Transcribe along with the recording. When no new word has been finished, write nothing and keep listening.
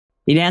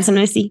You dancing,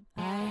 Misty?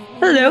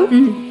 Hello.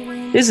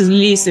 This is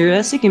Lisa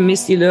Russick and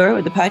Misty Laura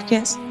with the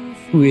podcast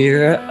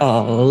We're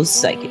All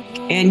Psychic.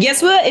 And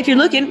guess what? If you're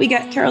looking, we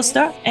got Carol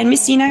Starr and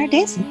Misty and I are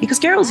dancing because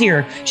Carol's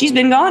here. She's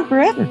been gone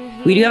forever.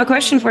 We do have a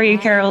question for you,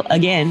 Carol,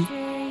 again.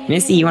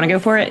 Misty, you want to go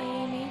for it?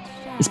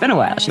 It's been a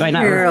while. She might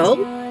not.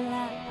 Carol?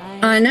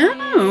 I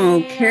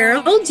know.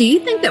 Carol, do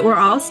you think that we're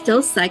all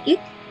still psychic?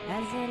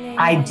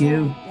 I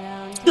do.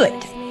 Good.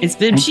 It's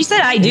been. She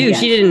said I do. Yeah.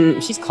 She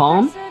didn't. She's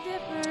calm.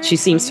 She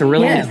seems to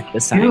really know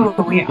this time.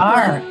 We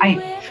are.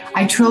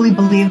 I truly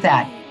believe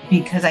that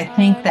because I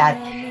think that,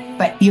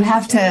 but you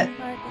have to,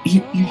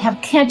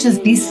 can't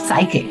just be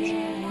psychic.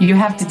 You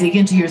have to dig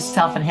into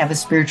yourself and have a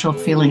spiritual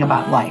feeling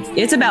about life.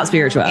 It's about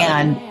spirituality.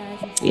 And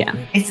yeah,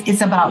 it's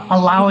about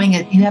allowing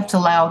it. You have to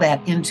allow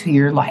that into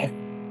your life.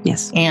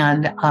 Yes.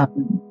 And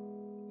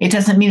it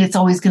doesn't mean it's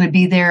always going to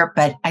be there,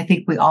 but I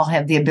think we all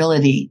have the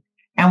ability,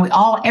 and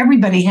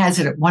everybody has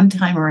it at one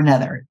time or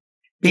another.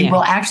 They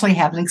will actually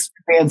have an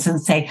experience and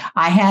say,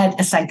 I had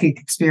a psychic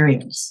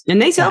experience.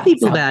 And they tell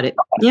people about it.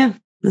 Yeah,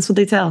 that's what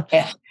they tell.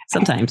 Yeah.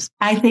 Sometimes.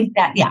 I think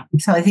that, yeah.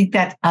 So I think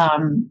that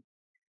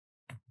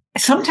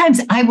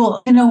sometimes I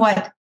will, you know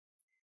what?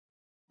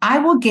 I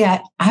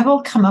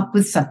will come up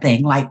with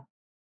something like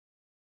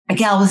a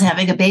gal was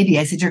having a baby.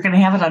 I said, you're going to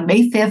have it on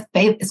May 5th.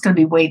 Babe, it's going to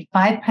be weighed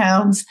 5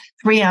 pounds,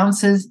 3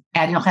 ounces,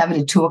 and you'll have it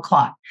at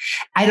 2:00.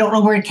 I don't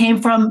know where it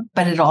came from,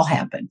 but it all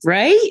happened.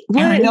 Right?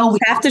 Well, and I know you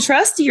have to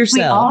trust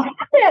yourself. We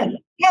all have it.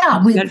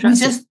 Yeah.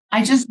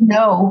 I just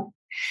know.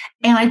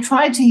 And I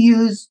try to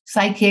use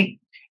psychic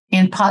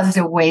in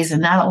positive ways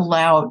and not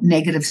allow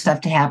negative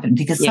stuff to happen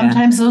because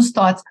sometimes those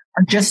thoughts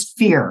are just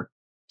fear.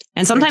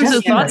 And sometimes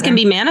those thoughts can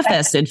be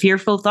manifested.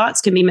 Fearful thoughts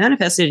can be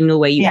manifested in the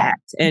way you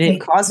act, and it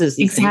causes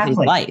these things in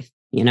life.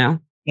 You know?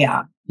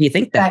 Yeah. You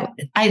think that?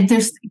 I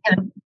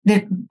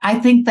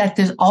think that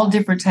there's all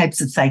different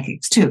types of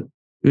psychics too.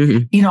 Mm-hmm.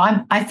 You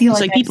know, I feel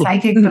like I'm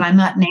psychic, but I'm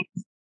not names.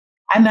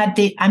 I'm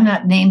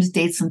not names,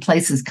 dates, and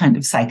places kind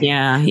of psychic.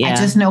 Yeah. I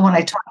just know when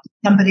I talk to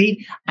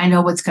somebody, I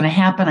know what's going to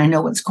happen. I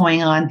know what's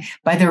going on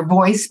by their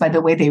voice, by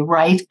the way they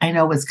write. I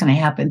know what's going to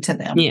happen to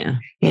them. Yeah.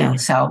 You know,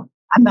 so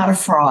I'm not a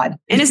fraud.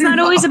 And it's not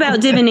always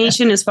about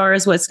divination as far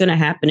as what's going to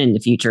happen in the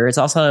future. It's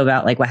also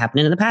about like what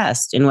happened in the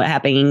past and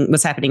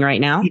what's happening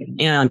right now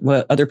and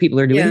what other people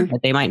are doing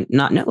that they might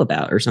not know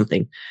about or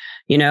something,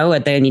 you know,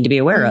 what they need to be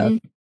aware of.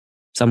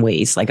 Some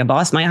ways, like a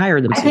boss might hire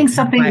them. I think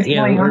something is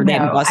going on they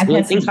have now. a boss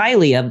really think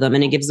highly of them,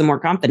 and it gives them more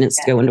confidence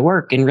to go into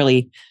work and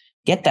really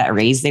get that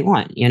raise they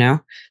want. You know,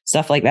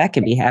 stuff like that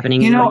can be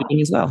happening in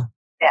writing as well.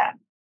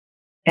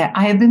 Yeah,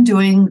 I have been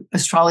doing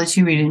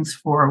astrology readings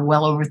for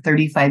well over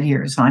 35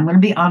 years. And I'm going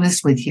to be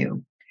honest with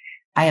you.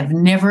 I have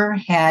never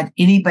had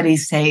anybody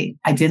say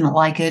I didn't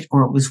like it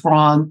or it was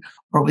wrong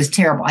or it was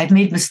terrible. I've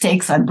made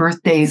mistakes on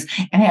birthdays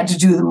and had to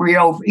do them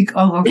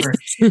all over.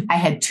 I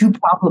had 2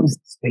 problems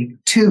this week,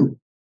 2.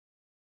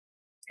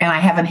 And I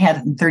haven't had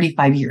it in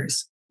 35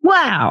 years.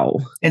 Wow.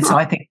 And so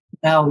I think,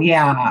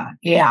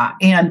 yeah.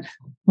 And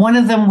one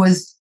of them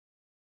was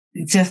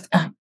just,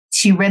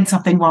 she read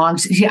something wrong.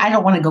 I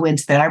don't want to go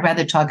into that. I'd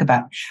rather talk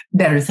about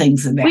better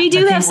things than that. We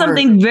do have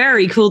something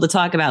very cool to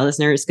talk about,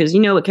 listeners, because you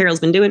know what Carol's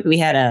been doing. We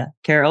had a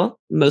Carol,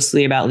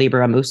 mostly about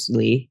Libra,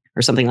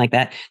 or something like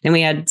that. Then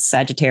we had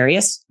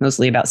Sagittarius,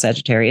 mostly about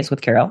Sagittarius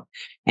with Carol.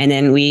 And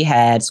then we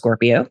had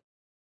Scorpio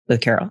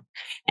with Carol.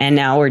 And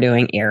now we're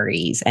doing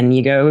Aries. And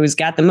you go, who's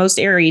got the most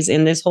Aries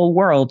in this whole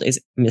world is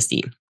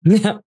Misty.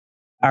 Yes.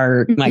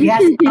 Oh my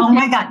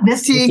God,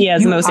 Misty. She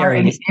has the most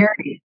Aries.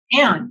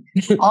 And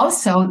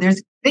also,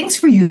 there's things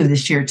for you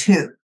this year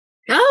too.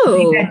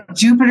 Oh,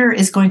 Jupiter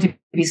is going to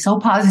be so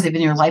positive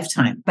in your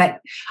lifetime, but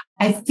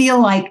I feel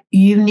like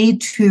you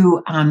need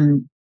to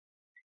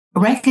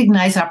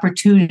recognize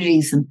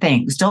opportunities and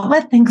things. Don't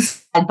let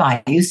things slide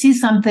by. You see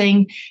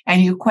something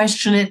and you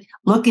question it,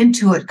 look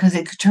into it because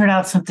it could turn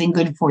out something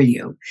good for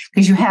you.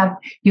 Because you have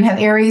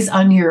Aries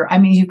on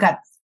you've got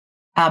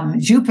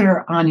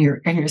Jupiter on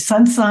your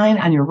sun sign,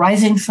 on your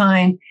rising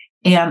sign,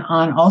 and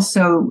on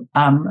also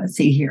let's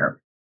see here,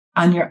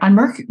 on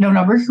Mercury. No,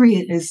 Mercury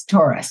is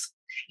Taurus.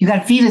 You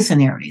got Venus in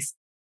Aries.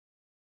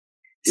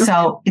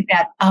 So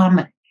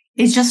that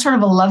it's just sort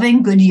of a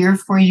loving, good year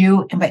for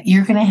you, but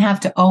you're going to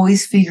have to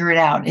always figure it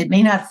out. It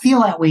may not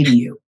feel that way to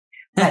you,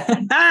 but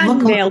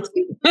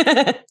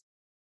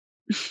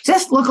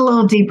just look a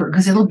little deeper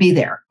because it'll be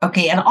there.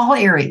 Okay. And all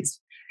Aries,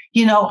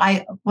 you know,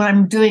 what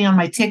I'm doing on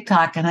my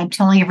TikTok and I'm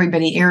telling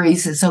everybody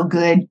Aries is so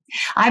good.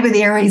 I'm with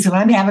Aries and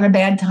I'm having a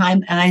bad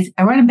time and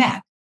I run it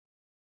back.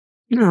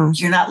 No,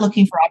 you're not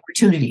looking for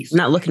opportunities.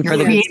 Not looking for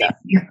the good stuff.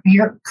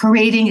 You're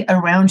creating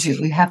around you.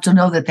 You have to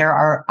know that there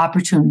are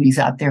opportunities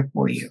out there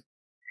for you.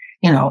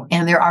 You know,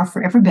 and there are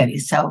for everybody.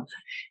 So,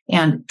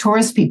 and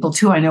Taurus people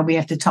too. I know we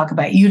have to talk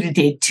about you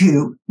today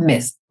too,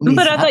 Miss Lisa.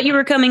 But I thought you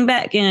were coming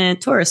back in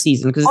Taurus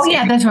season. Oh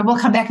yeah, that's right. We'll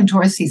come back in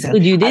Taurus season.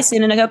 We'll do this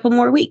in a couple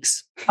more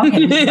weeks.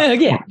 Okay.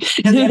 Yeah.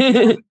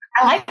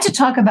 I like to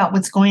talk about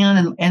what's going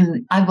on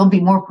and I will be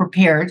more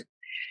prepared.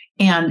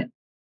 And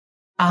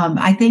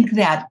I think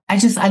that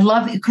I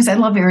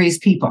love Aries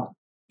people.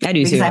 I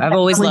do too. I've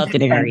always loved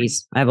an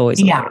Aries. I've always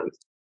loved Aries.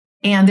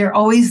 And they're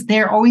always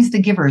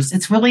the givers.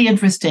 It's really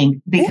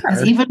interesting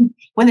because even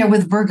when they're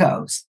with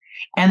Virgos,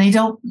 and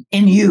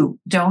you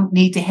don't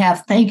need to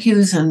have thank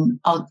yous and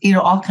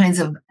all kinds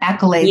of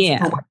accolades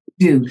for what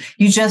you do.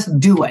 You just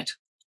do it.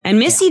 And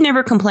Missy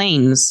never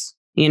complains.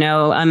 She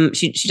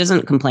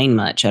doesn't complain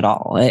much at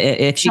all.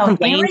 If she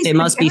complains, it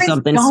must be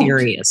something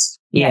serious.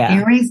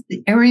 Yeah.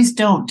 Aries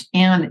don't.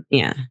 And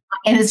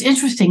it's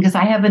interesting because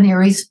I have an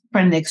Aries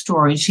friend next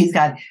door, and she's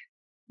got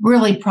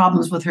really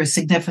problems with her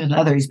significant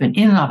other. He's been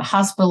in and out of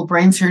hospital,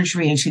 brain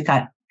surgery, and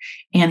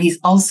he's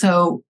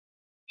also.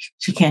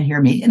 She can't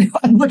hear me.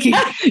 I'm looking.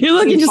 You're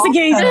looking just in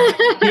case.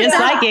 You're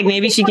psychic.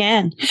 Maybe she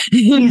can.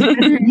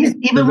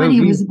 Even when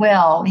he was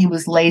well, he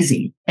was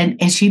lazy.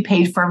 And she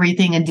paid for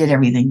everything and did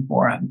everything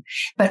for him,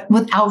 but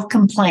without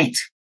complaint.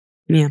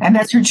 Yeah. And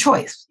that's her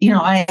choice.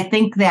 I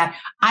think that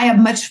I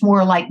am much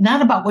more like,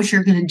 not about what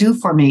you're going to do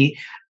for me,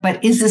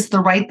 but is this the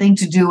right thing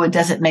to do? And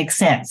does it make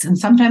sense? And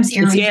sometimes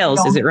Aries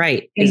scales. Is it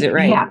right? Is it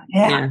right?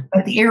 Yeah.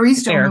 But the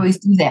Aries don't always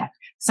do that.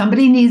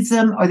 Somebody needs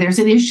them, or there's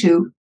an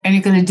issue, and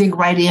you're going to dig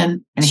right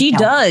in. And she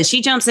does.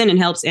 She jumps in and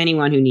helps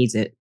anyone who needs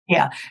it.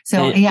 Yeah.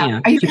 So,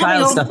 Are you she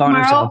piles stuff tomorrow?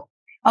 On herself.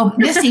 Oh,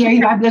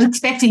 Missy, I've been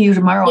expecting you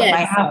tomorrow at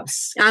my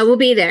house. I will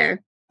be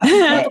there.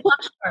 Okay.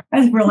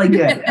 That's really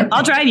good. Okay.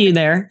 I'll drive you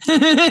there.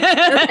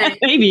 Okay.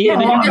 Maybe.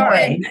 Yes.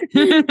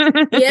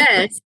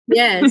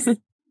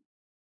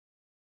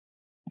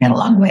 Got a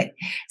long way.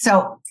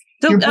 So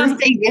your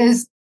birthday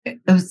it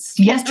was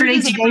yesterday.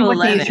 Today,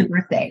 what day is your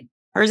birthday?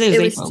 Hers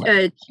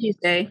was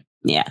Tuesday.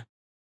 Yeah.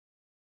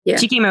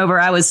 She came over.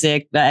 I was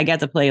sick, but I got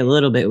to play a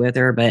little bit with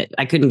her, but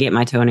I couldn't get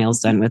my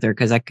toenails done with her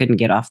because I couldn't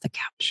get off the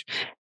couch.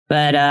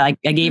 But I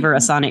gave her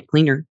a sonic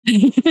cleaner.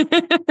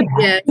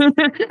 Yes,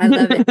 I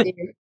love it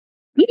too.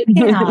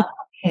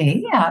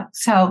 Yeah.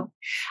 So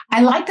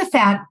I like the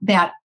fact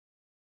that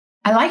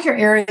I like your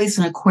Aries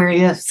and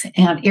Aquarius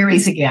and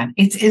Aries again.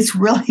 It's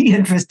really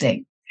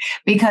interesting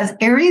because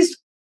Aries,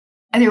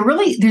 and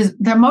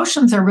their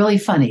emotions are really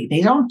funny.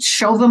 They don't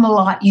show them a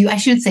lot. I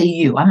should say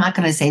you. I'm not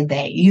going to say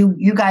they.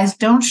 You guys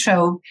don't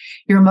show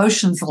your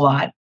emotions a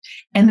lot.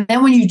 And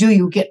then when you do,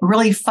 you get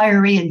really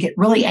fiery and get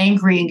really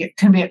angry and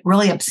can get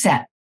really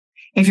upset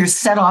if you're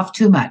set off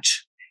too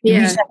much. You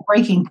reach that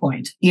breaking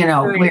point,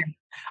 where,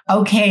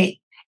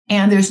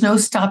 and there's no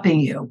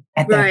stopping you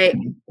at that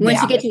point.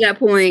 Once you get to that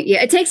point,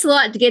 it takes a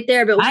lot to get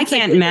there, but I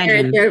can't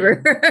imagine. It's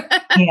over.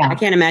 I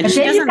can't imagine.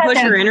 She doesn't push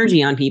her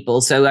energy on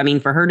people. So,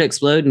 for her to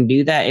explode and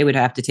do that, it would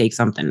have to take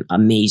something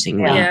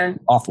amazing.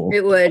 Awful.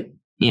 It would.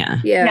 Yeah.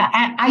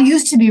 I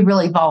used to be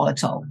really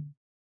volatile,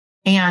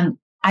 and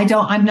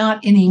I'm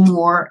not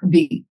anymore.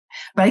 But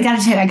I got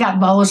to tell you, I got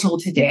volatile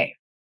today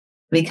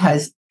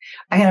because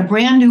I got a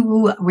brand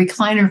new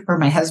recliner for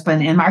my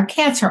husband, and our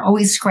cats are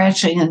always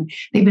scratching, and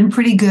they've been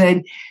pretty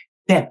good.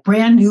 That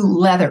brand new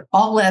leather,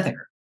 all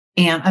leather.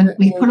 And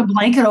we put a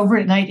blanket over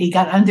it at night. He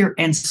got under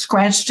and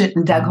scratched it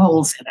and dug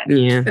holes in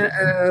it.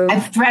 Yeah. I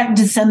threatened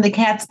to send the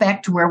cats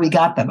back to where we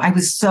got them. I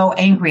was so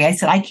angry. I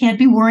said, I can't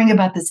be worrying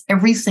about this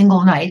every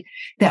single night.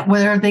 That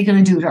what are they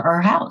going to do to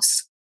our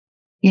house?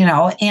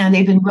 And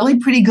they've been really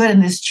pretty good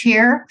in this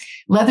chair.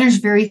 Leather's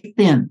very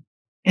thin.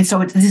 And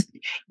so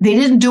they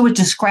didn't do it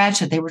to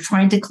scratch it. They were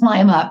trying to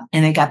climb up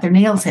and they got their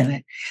nails in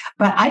it.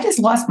 But I just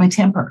lost my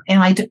temper.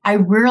 And I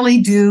rarely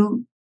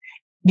do,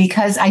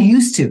 because I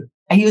used to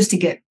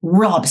get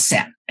real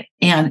upset.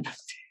 And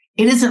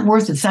it isn't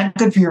worth it. It's not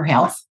good for your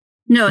health.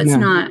 No, it's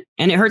not.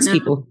 And it hurts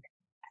people.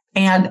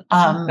 And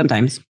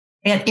sometimes.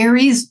 And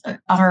Aries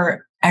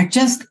are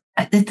just,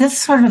 that's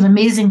sort of an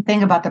amazing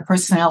thing about the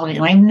personality.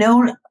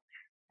 And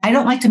I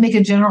don't like to make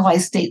a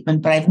generalized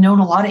statement, but I've known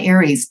a lot of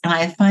Aries, and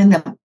I find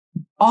them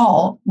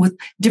all with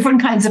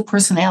different kinds of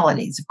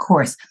personalities, of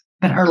course,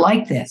 but are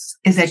like this,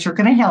 is that you're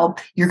going to help,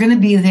 you're going to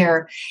be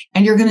there,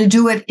 and you're going to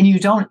do it, and you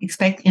don't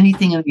expect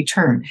anything in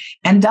return.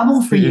 And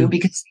double for you,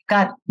 because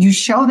you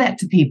show that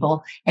to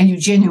people, and you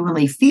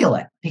genuinely feel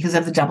it because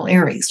of the double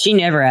Aries. She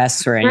never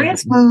asks for anything.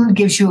 Aries moon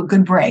gives you a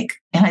good break,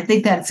 and I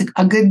think that's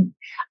a good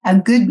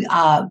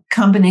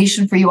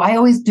combination for you. I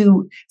always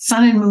do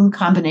sun and moon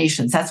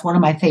combinations. That's one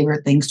of my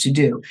favorite things to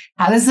do.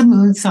 How does the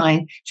moon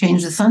sign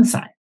change the sun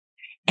sign?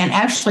 And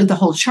actually, the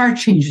whole chart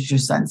changes your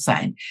sun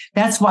sign.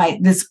 That's why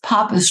this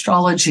pop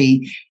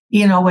astrology,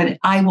 when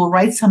I will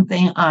write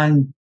something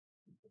on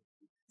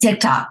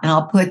TikTok and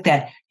I'll put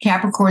that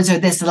Capricorns are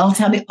this, and they'll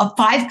tell me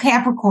 5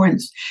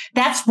 Capricorns.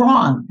 That's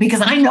wrong,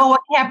 because I know a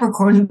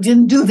Capricorn who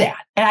didn't do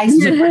that. And I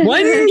said,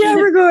 one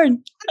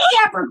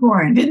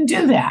Capricorn didn't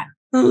do that.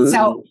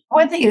 So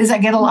one thing is, I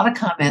get a lot of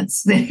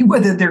comments,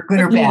 whether they're good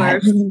or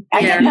bad.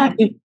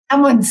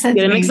 Someone said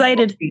to me,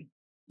 excited.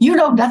 You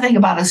know nothing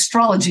about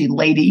astrology,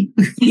 lady.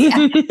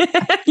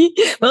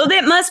 Well,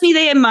 that must be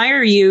they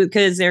admire you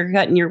because they're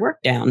cutting your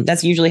work down.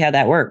 That's usually how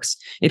that works.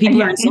 If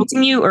people are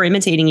insulting you or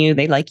imitating you,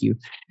 they like you.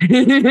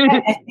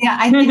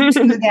 I think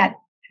too that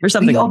or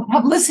something.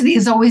 Publicity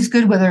is always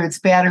good, whether it's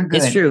bad or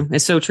good. It's true.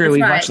 It's so true.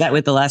 We watched that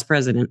with the last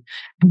president.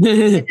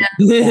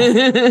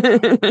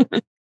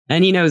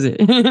 And he knows it.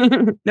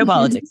 No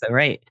politics, though,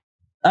 right?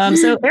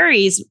 So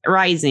Aries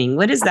rising,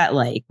 what is that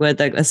like? With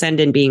the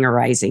ascendant being a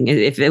rising,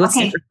 if it was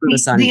different from the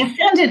sun? The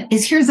ascendant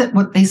is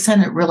what the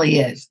ascendant really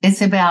is. It's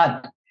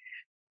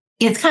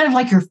kind of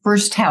like your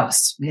first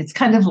house. It's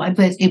kind of like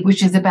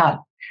which is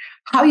about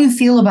how you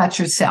feel about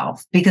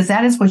yourself, because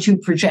that is what you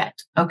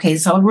project. Okay,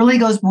 so it really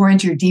goes more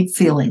into your deep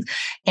feelings.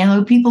 And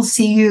when people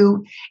see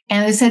you,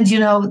 and they said,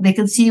 they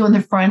can see you in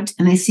the front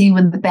and they see you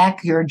in the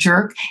back, you're a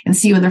jerk, and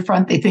see you in the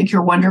front, they think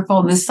you're wonderful.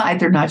 On this side,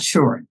 they're not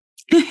sure.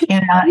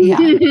 And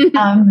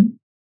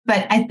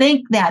but I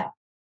think that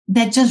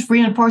just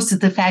reinforces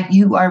the fact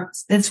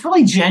it's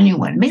really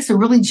genuine. It makes a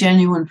really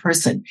genuine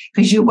person,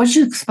 because what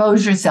you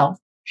expose yourself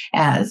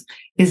as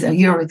is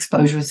your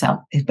expose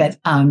yourself. But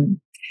I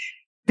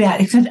got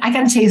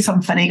to tell you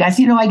something funny, guys.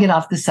 I get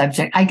off the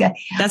subject.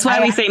 That's why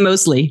we say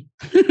mostly.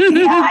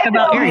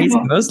 About Aries,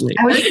 mostly.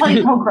 I was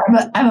playing poker.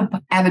 I'm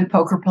an avid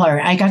poker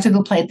player. I got to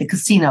go play at the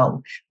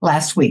casino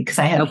last week because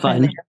I had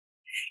fun.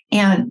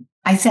 And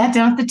I sat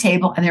down at the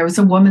table, and there was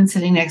a woman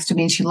sitting next to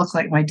me, and she looked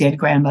like my dead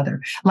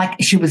grandmother,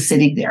 like she was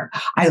sitting there.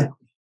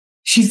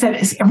 She said,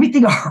 "Is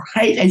everything all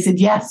right?" I said,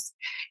 "Yes."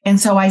 And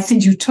so I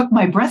said, "You took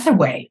my breath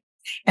away."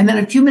 And then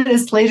a few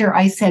minutes later,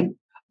 I said,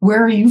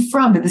 "Where are you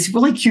from?" And this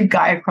really cute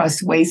guy across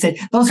the way said,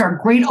 "Those are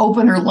great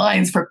opener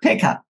lines for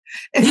pickup."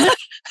 I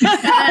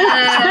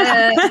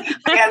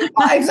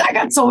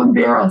got so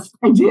embarrassed.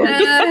 I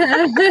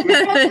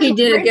did. He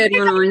did a good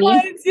one on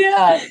you.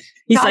 Yeah.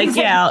 He psyched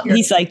you out.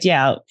 He psyched you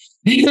out.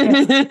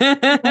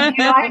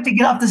 I have to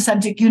get off the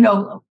subject.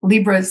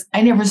 Libras,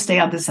 I never stay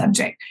on the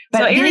subject. But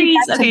so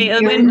Aries,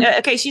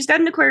 okay, she's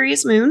got an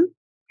Aquarius moon.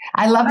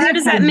 I love that. How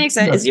does that mix?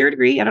 Is your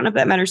degree? I don't know if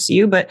that matters to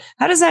you, but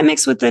how does that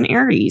mix with an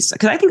Aries?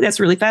 Because I think that's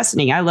really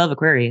fascinating. I love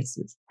Aquarius.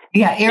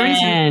 Yeah, Aries.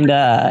 And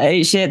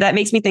that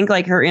makes me think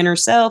like her inner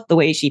self, the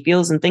way she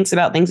feels and thinks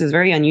about things is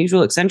very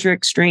unusual,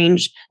 eccentric,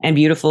 strange, and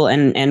beautiful,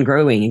 and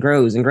growing and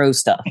grows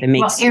stuff.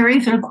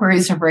 Aries and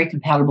Aquarius are very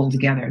compatible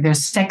together. They're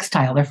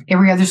sextile.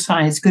 Every other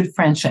sign is good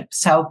friendship.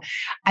 So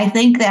I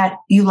think that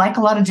you like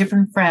a lot of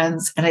different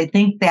friends, and I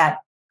think that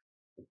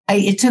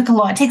it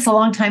takes a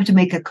long time to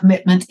make a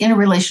commitment in a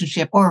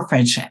relationship or a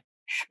friendship,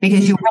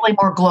 because you're really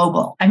more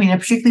global. I mean,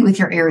 particularly with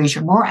your Aries,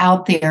 you're more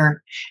out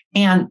there,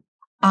 and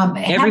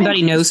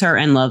everybody knows her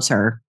and loves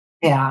her.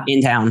 Yeah,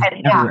 in town.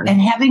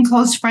 And having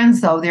close friends,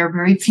 though, there are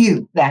very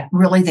few that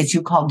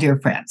you call dear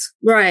friends.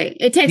 Right.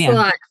 It takes a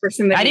lot for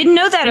somebody. I didn't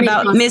know that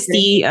about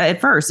Misty at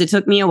first. It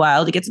took me a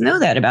while to get to know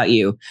that about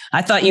you.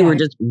 I thought you were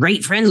just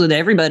great friends with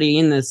everybody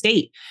in the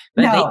state.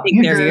 But they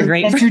think they're your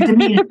great friends. Your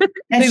demeanor.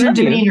 That's your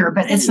demeanor,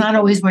 but it's not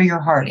always where your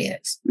heart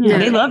is. Yeah,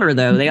 they love her,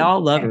 though. They all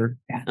love her.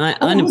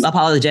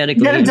 Unapologetically.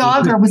 Was that a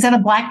dog, or was that a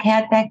black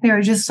cat back there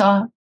I just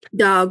saw?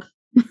 Dog.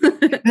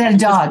 That a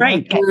dog.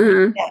 Right. Okay.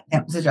 Mm-hmm. Yeah,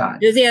 that was a dog.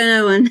 There's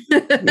another one.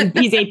 They're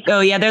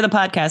the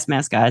podcast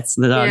mascots.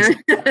 The dogs.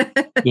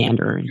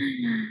 Gander.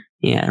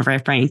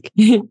 Frank.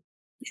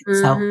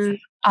 So,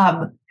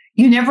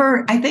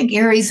 I think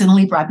Aries and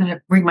Libra, I'm going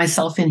to bring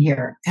myself in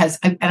here because,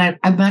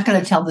 I'm not going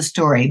to tell the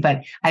story,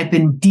 but I've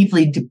been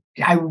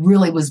I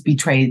really was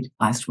betrayed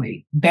last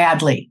week,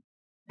 badly,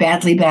 to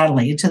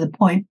the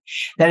point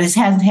that it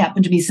hasn't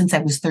happened to me since I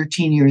was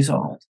 13 years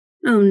old.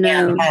 Oh,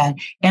 no.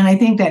 And I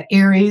think that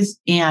Aries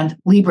and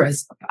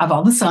Libras, of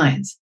all the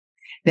signs,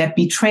 that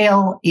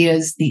betrayal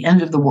is the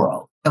end of the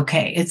world.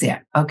 Okay, it's it.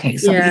 Okay,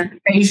 somebody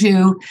betrays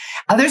you.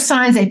 Other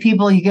signs that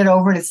people, you get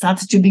over it. It's not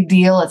such a big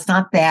deal. It's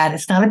not that.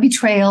 It's not a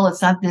betrayal.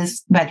 It's not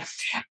this. But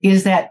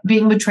is that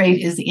being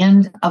betrayed is the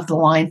end of the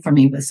line for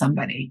me with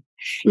somebody.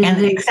 Mm-hmm.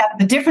 And except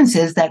the difference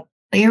is that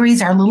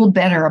Aries are a little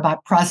better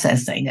about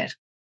processing it.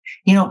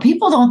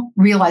 People don't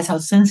realize how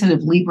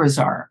sensitive Libras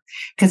are,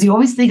 because you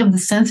always think of the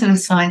sensitive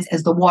signs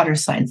as the water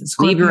signs.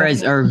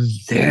 Libras are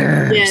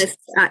very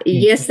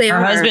yes, they are.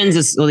 Her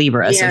husband's a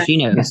Libra, so she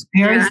knows.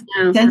 Very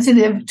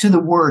sensitive to the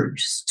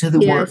words,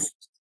 words.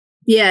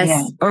 Yes.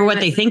 Yeah. Or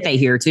what they think they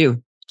hear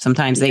too.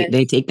 Sometimes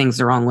they take things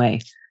the wrong way.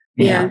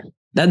 Yeah.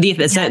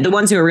 The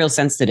ones who are real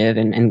sensitive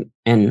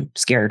and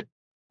scared.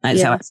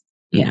 That's how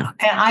And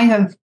I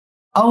have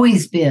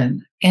always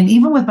been, and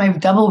even with my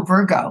double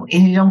Virgo,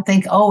 and you don't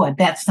think, oh,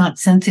 that's not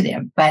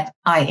sensitive, but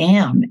I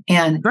am.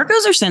 And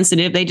Virgos are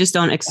sensitive. They just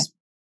don't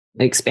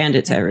expand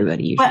it to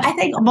everybody usually. But I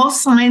think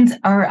most signs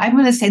are, I'm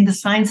going to say the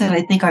signs that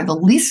I think are the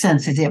least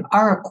sensitive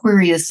are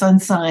Aquarius sun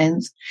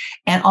signs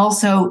and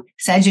also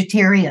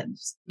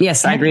Sagittarians.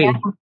 Yes, I agree.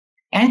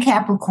 And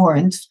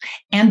Capricorns.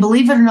 And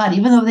believe it or not,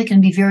 even though they can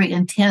be very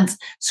intense,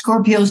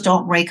 Scorpios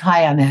don't rank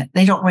high on that.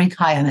 They don't rank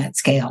high on that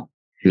scale.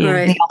 Yeah.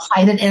 Right. They'll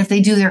hide it. And if they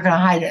do, they're going to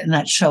hide it and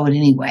not show it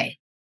anyway,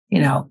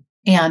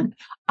 And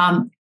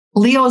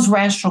Leos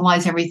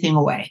rationalize everything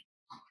away.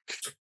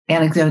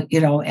 And,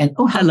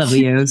 I love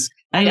Leos.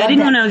 I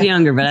didn't when I was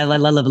younger, but I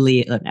love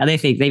Leo.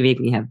 They make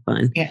me have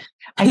fun. Yeah.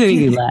 I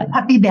see the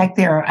puppy back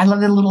there. I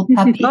love the little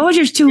puppy. Oh,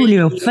 just two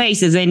little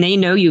faces, and they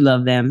know you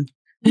love them.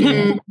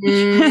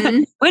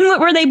 Mm-hmm. When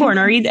were they born?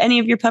 Are any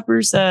of your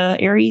puppers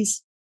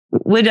Aries?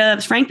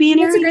 Would Frank be an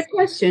Aries? That's a good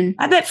question.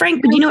 I bet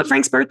Frank. Do you know what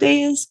Frank's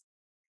birthday is?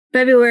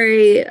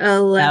 February 11th.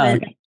 Oh,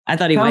 okay. I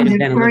thought he might have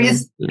been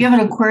Aquarius. You have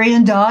an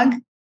Aquarian dog?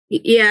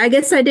 Yeah, I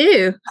guess I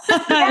do.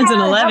 It's an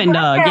 11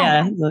 dog.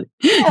 Yeah.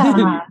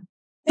 Yeah.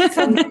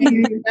 So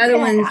The other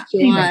one's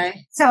July.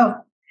 Anyway, so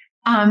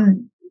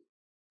I'm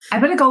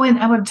going to go in.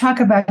 I want to talk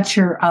about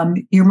your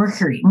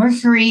Mercury.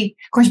 Mercury,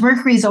 of course,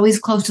 Mercury is always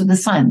close to the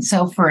sun.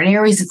 So for an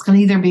Aries, it's going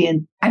to either be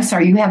in, I'm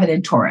sorry, you have it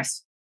in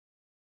Taurus.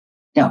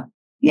 No.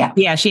 Yeah.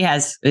 Yeah, she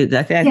has.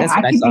 That's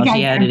what I saw.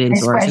 She had it in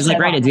Taurus. It's like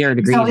right at 0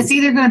 degrees. So it's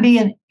either going to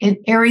be in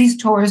Aries,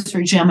 Taurus,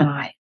 or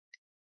Gemini.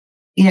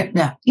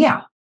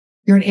 Yeah.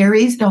 You're an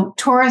Aries, no,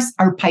 Taurus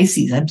or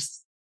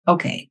Pisces.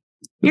 Okay.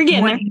 You're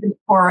getting there.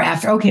 Before or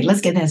after. Okay,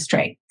 let's get this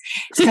straight.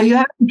 So you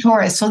have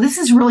Taurus. So this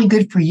is really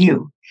good for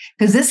you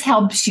because this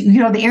helps you. You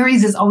know, the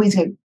Aries is always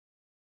good.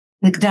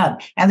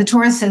 And the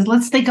Taurus says,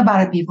 let's think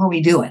about it before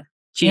we do it.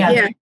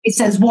 Yeah. It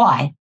says,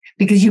 why?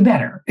 Because you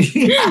better.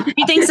 She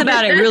thinks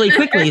about it really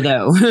quickly,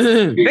 though.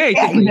 Very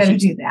quickly. You better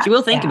do that. She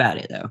will think about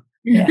it, though.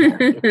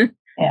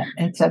 Yeah.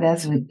 And so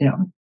that's,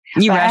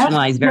 You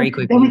rationalize very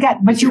quickly.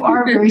 But you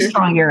are a very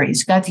strong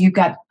Aries. You've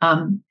got,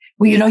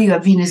 you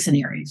have Venus in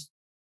Aries.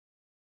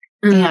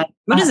 And,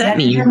 what does that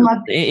mean?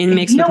 In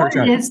mixed with her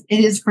chart. It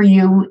is for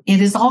you.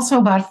 It is also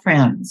about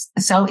friends.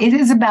 So it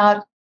is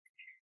about,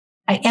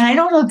 and I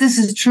don't know if this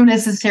is true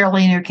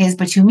necessarily in your case,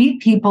 but you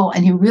meet people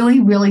and you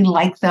really, really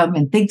like them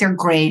and think they're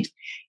great.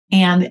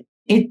 And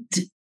it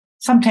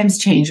sometimes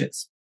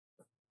changes.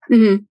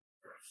 Mm-hmm.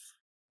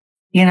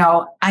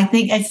 I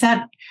think it's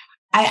not,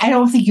 I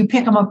don't think you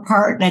pick them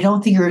apart. And I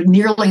don't think you're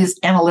nearly as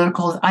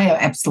analytical as I am.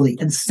 Absolutely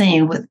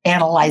insane with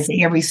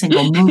analyzing every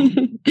single move.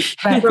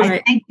 But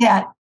I think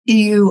that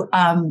you're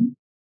going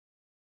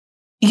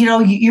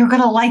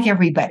to like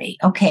everybody.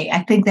 Okay.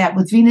 I think that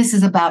with Venus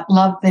is about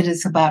love, that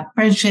is about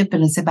friendship,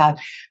 and it's about,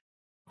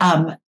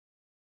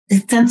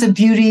 sense of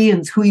beauty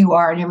and who you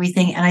are and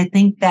everything. And I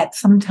think that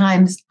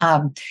sometimes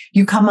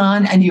you come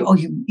on and you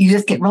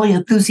just get really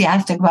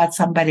enthusiastic about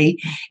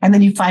somebody, and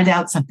then you find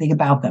out something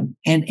about them.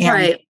 And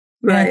right.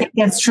 I think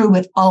that's true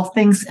with all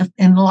things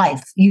in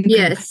life.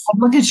 Yes.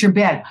 Look at your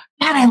bed.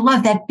 God, I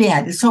love that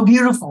bed. It's so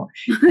beautiful.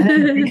 And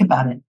then you think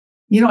about it.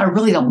 I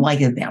really don't like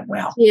it that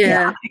well.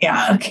 Yeah.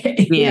 Yeah.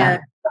 Okay. Yeah.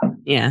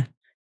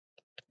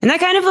 And that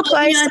kind of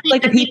applies to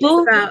like the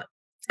people.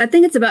 I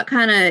think it's about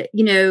kind of,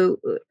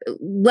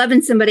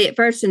 loving somebody at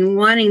first and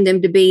wanting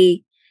them to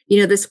be,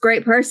 this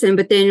great person.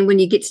 But then when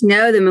you get to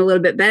know them a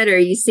little bit better,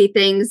 you see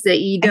things that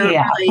you don't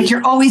really but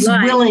you're always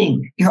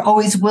willing. You're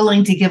always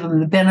willing to give them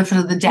the benefit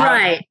of the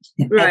doubt.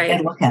 Right.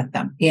 And look at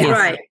them. Yeah.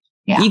 Right.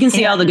 Yeah. You can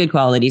see all the good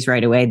qualities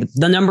right away.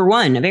 The number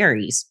one of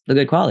Aries, the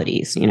good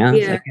qualities,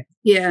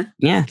 Yeah.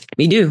 Yeah,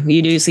 we do.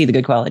 You do see the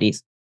good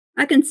qualities.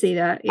 I can see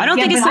that. Yeah. I don't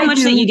think it's so much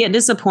that you get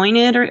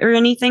disappointed or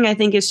anything. I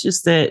think it's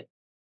just that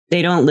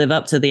they don't live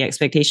up to the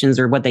expectations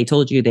or what they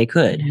told you they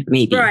could,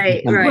 maybe.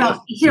 Right.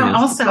 Well,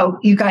 also,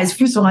 you guys,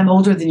 first of all, I'm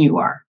older than you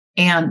are.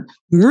 And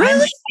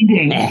really?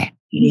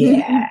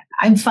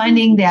 I'm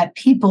finding that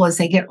people, as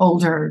they get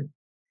older,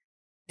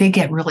 they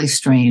get really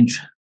strange.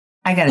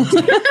 I got to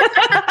tell you.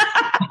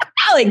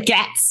 It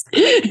gets.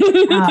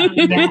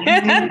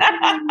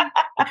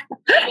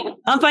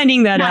 I'm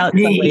finding that out.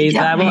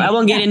 I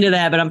won't get into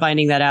that, but I'm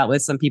finding that out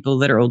with some people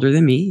that are older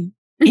than me.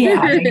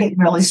 Yeah, they get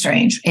really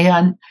strange.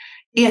 And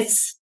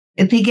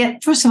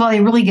first of all,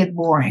 they really get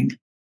boring.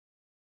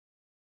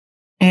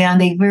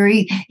 And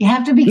you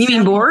have to be. You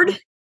mean bored?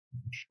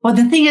 Well,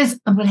 the thing is,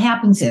 what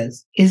happens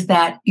is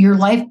that your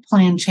life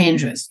plan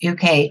changes.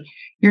 Okay.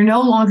 You're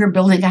no longer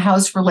building a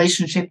house,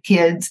 relationship,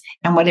 kids,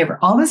 and whatever.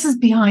 All this is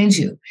behind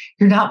you.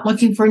 You're not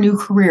looking for a new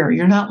career.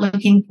 You're not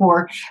looking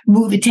for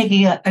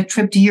taking a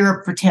trip to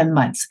Europe for 10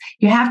 months.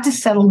 You have to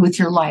settle with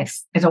your life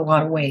in a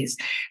lot of ways.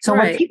 So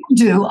what people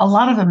do, a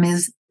lot of them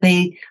is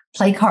they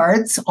play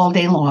cards all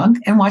day long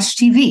and watch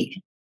TV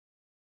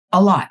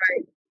a lot.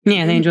 Right.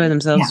 Yeah, they enjoy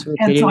themselves.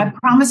 Yeah. And so I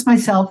promised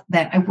myself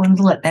that I wouldn't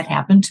let that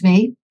happen to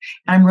me.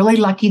 And I'm really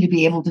lucky to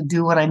be able to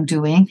do what I'm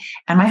doing.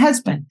 And my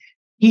husband,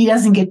 he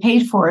doesn't get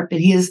paid for it, but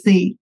he is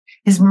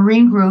his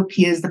Marine group.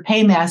 He is the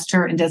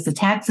paymaster and does the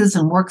taxes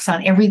and works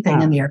on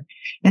everything in there.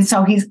 And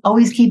so he's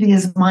always keeping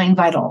his mind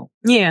vital.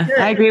 Yeah,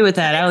 I agree with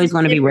that. I always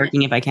want to be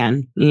working if I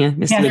can. Yeah.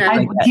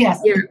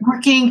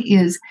 Working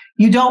is,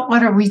 you don't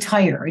want to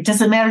retire. It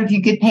doesn't matter if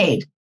you get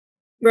paid.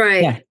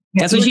 Right. Yeah.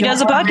 That's when she does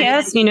a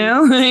podcast,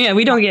 Yeah,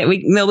 we don't get,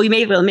 we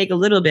may make a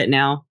little bit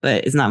now,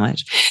 but it's not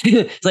much.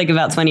 It's like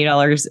about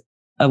 $20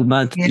 a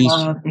month each.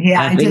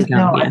 Yeah, I just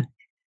know. Yeah.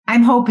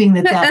 I'm hoping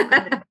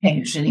that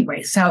changed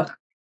anyway. So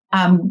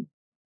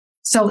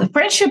the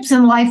friendships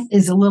in life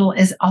is a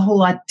whole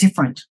lot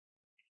different,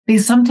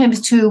 because sometimes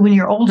too, when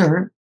you're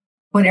older,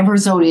 whatever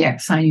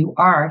zodiac sign you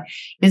are,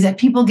 is that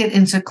people get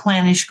into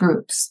clannish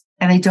groups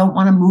and they don't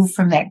want to move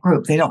from that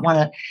group. They don't want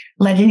to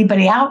let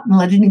anybody out and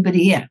let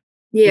anybody in.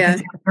 Yeah.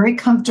 They're very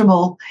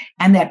comfortable,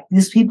 and that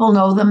these people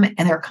know them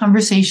and their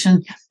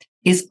conversation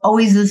is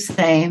always the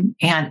same,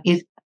 and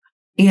it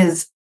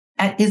is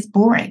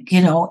boring,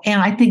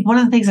 And I think one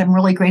of the things I'm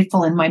really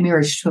grateful in my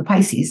marriage to a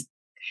Pisces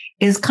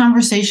is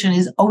conversation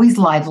is always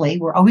lively.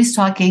 We're always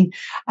talking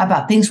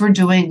about things we're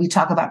doing. We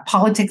talk about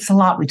politics a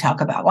lot. We talk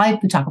about life.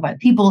 We talk about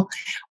people.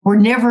 We're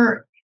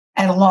never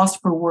at a loss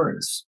for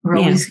words. We're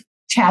always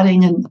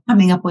chatting and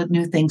coming up with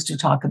new things to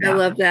talk about. I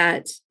love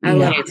that. I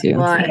love it a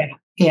lot.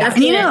 Yeah. That's,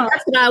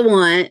 that's what I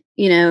want,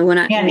 when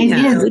I. Yeah, it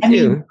is. I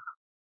mean,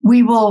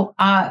 we will,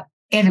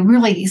 and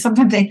really,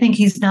 sometimes I think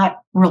he's not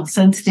real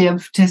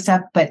sensitive to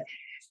stuff, but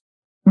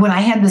when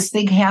I had this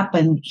thing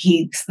happen,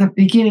 the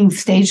beginning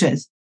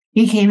stages,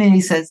 he came in,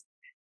 he says,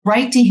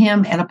 write to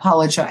him and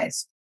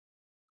apologize.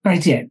 But I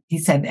did. He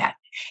said that.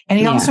 And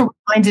he also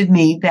reminded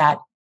me that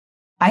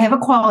I have a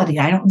quality.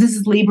 This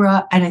is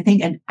Libra. And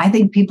I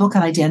think people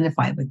can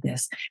identify with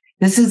this.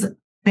 This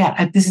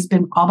has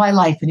been all my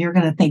life. And you're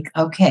going to think,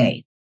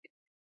 okay,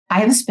 I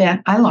have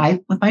spent my life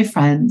with my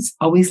friends,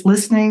 always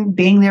listening,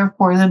 being there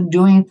for them,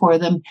 doing for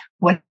them,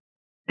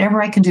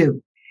 whatever I can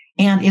do.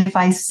 And if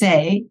I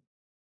say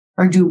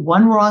or do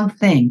one wrong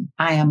thing,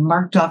 I am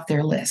marked off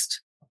their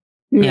list.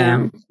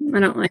 Yeah. I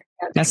don't like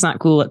that. That's not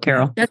cool,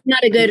 Carol. That's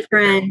not a good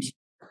friend.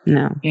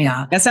 No.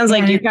 Yeah. That sounds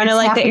like you're kind of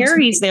like the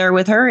Aries there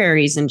with her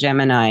Aries and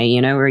Gemini,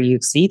 where you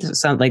see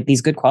some like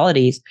these good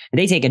qualities.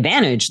 They take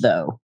advantage,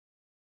 though,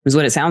 is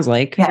what it sounds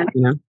like. Yeah.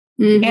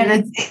 Mm-hmm.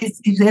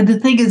 And the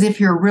thing is, if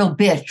you're a real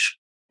bitch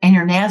and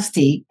you're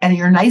nasty and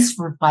you're nice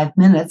for 5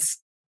 minutes,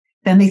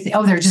 then they say,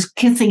 they're just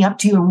kissing up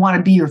to you and want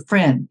to be your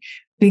friend.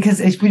 Because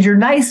when you're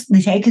nice,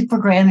 they take it for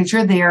granted.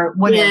 You're there,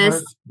 whatever.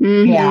 Yes.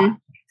 Mm-hmm. Yeah.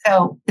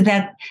 So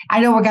I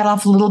know we got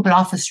off a little bit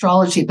off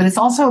astrology, but it's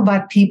also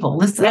about people.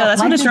 That's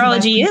what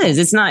astrology is.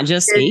 It's not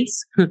just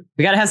space.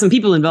 We got to have some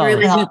people involved.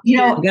 Really, we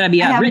got to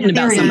be written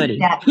about somebody.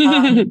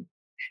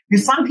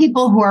 There's some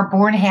people who are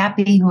born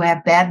happy who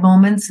have bad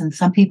moments, and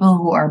some people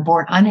who are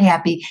born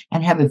unhappy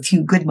and have a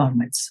few good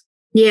moments.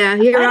 Yeah,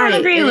 you're right. I don't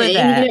agree with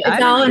that.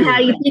 It's all in how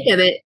you think of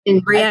it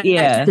and react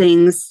to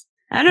things.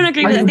 I don't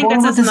agree with that. I think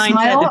that's a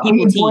mindset that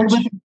people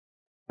teach.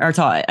 Are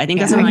taught. I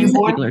think that's a mindset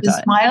people are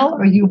taught. Smile, or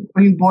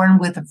were you born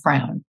with a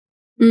frown?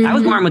 Mm-hmm. I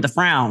was born with a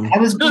frown. I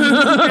was born with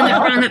a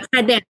frown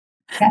upside down.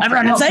 I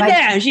frowned upside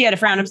down. She had a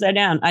frown upside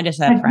down. I just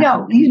had a frown.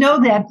 No, you know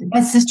that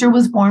my sister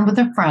was born with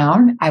a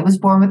frown. I was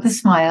born with a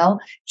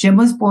smile. Jim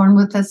was born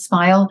with a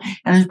smile,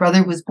 and his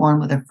brother was born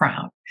with a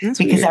frown. That's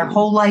because weird. Our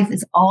whole life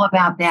is all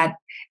about that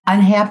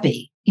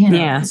unhappy.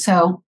 Yeah.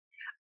 So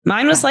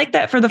mine was like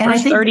that for the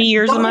first 30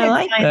 years of my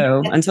life,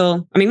 though.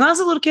 Until when I was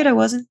a little kid, I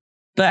wasn't.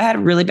 But I had a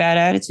really bad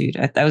attitude.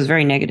 I was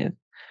very negative.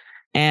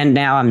 And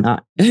now I'm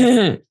not.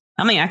 I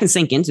can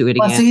sink into it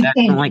again. So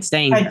I don't like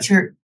staying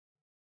there.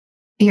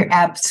 You're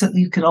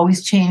absolutely, you can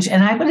always change.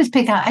 And I'm going to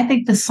pick out, I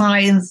think the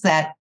signs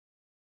that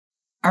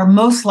are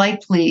most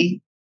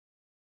likely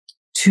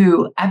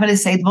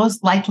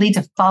most likely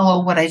to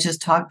follow what I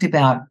just talked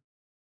about.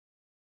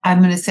 I'm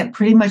going to say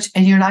pretty much,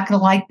 and you're not going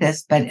to like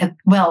this, but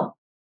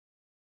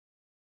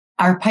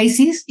our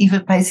Pisces,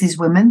 even Pisces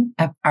women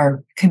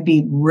can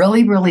be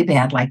really, really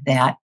bad like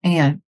that.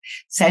 And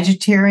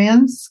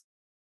Sagittarians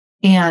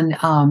and,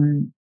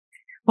 I'm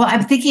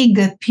thinking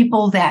the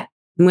people that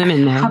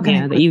women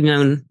that you've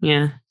known.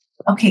 Yeah.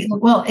 Okay.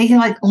 Well,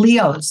 like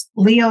Leos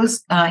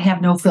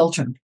have no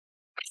filter.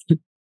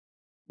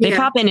 They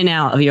pop in and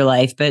out of your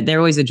life, but they're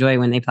always a joy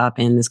when they pop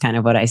in. Is kind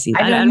of what I see.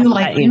 I know you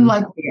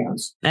like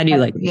Leos. I do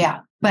like.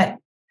 Yeah, but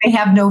they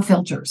have no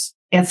filters.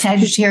 And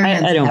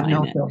Sagittarians have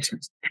no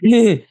filters.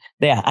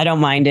 Yeah, I don't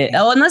mind it.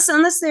 Oh, unless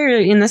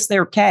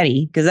they're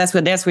catty, because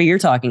that's what you're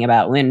talking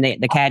about when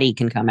the catty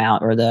can come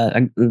out, or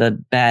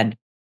the bad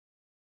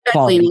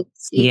quality.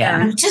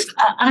 Yeah, just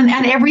on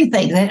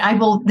everything that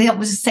they'll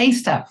just say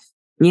stuff.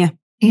 Yeah,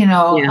 and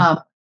I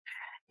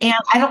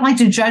don't like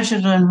to judge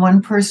it on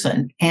one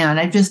person. And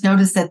I've just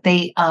noticed that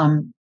they,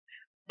 I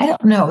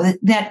don't know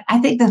that I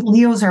think that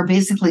Leos are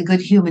basically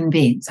good human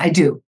beings. I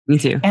do. Me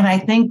too. And I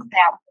think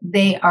that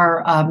they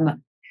are.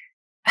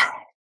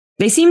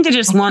 They seem to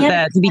just want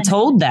to be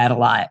told that a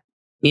lot.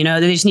 They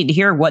just need to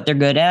hear what they're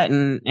good at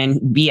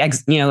and be,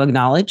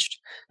 acknowledged,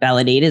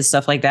 validated,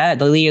 stuff like that.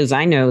 The Leos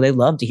I know, they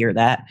love to hear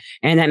that.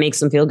 And that makes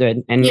them feel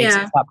good and makes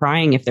them stop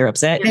crying if they're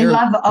upset. They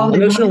love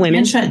emotional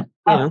women.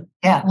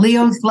 Yeah.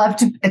 Leos love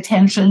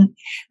attention.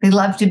 They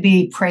love to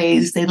be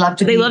praised. They love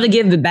to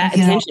give the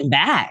attention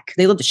back.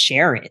 They love to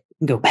share it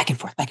and go back and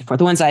forth, back and forth.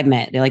 The ones I've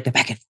met, they like the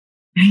back and forth.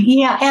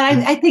 Yeah,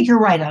 and I think you're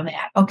right on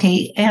that.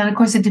 Okay. And of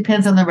course, it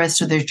depends on the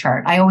rest of their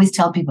chart. I always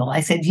tell people,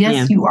 I said,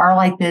 yes, you are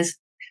like this,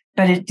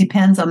 but it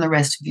depends on the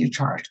rest of your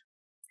chart.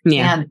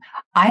 Yeah. And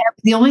I have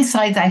the only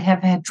sides I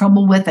have had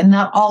trouble with, and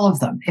not all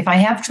of them. If I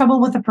have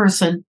trouble with a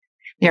person,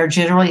 they are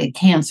generally a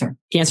Cancer.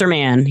 Cancer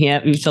man.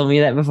 Yeah, you've told me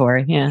that before.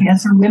 Yeah.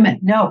 Cancer women.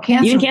 No,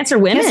 Cancer. Even Cancer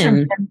women. Cancer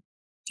men. Do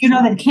you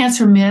know that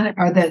Cancer men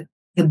are the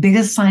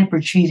biggest sign for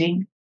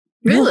cheating?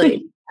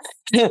 Really?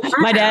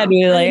 My dad,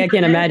 I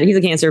can't imagine. He's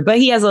a Cancer, but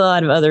he has a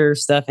lot of other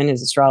stuff in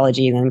his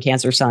astrology than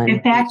Cancer sun.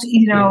 In fact,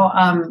 he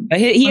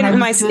and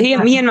my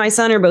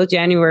son are both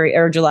January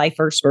or July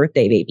 1st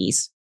birthday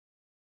babies.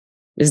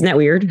 Isn't that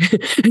weird?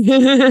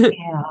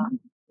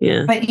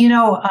 Yeah. But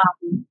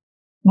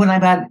when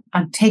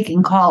I'm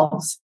taking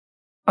calls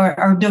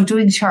or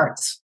doing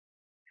charts,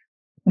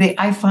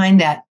 I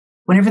find that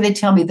whenever they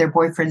tell me their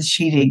boyfriend's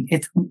cheating,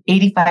 it's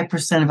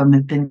 85% of them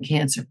have been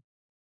Cancer.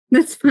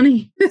 That's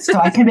funny. So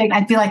I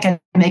feel like I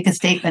make a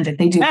statement that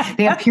they do.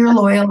 They appear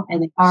loyal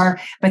and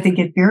but they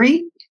get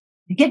very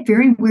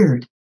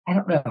weird. I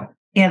don't know.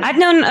 And I've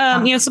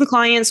known, some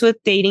clients with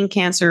dating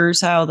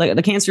cancers, how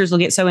the cancers will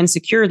get so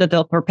insecure that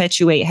they'll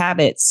perpetuate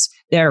habits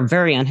that are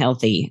very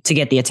unhealthy to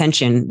get the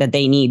attention that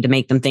they need to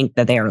make them think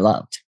that they are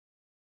loved.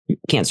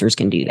 Cancers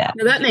can do that.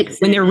 No, that makes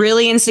sense. When they're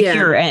really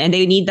insecure and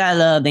they need that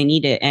love, they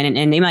need it.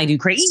 And they might do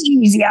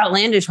crazy,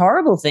 outlandish,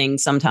 horrible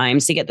things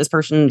sometimes to get this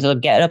person to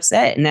get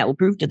upset. And that will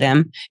prove to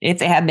them, if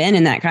they have been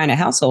in that kind of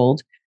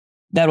household,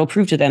 that will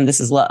prove to them this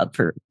is love,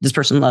 for this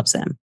person loves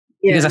them.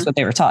 Because that's what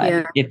they were taught.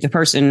 Yeah. If the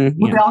person,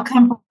 we all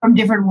come from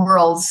different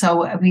worlds.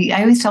 So I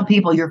always tell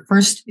people, you're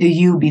first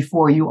you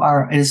before you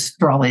are an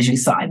astrology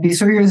sign.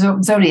 Before you're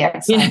a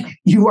zodiac sign,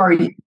 you are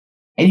you.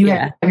 And you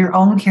have your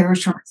own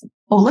characteristics.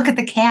 Oh, look at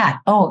the cat.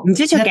 Oh, is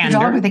it the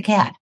dog or the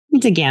cat?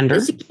 It's a gander.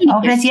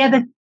 Oh,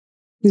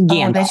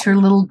 that's your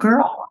little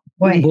girl.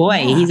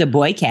 Boy, he's a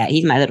boy cat.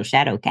 He's my little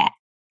shadow cat.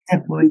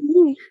 Boy.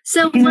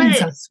 So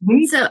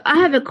I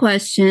have a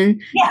question.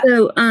 Yeah.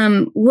 So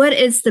what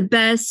is the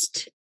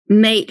best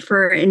mate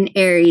for an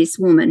Aries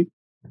woman?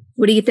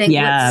 What do you think?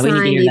 Yeah, what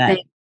sign do you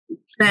think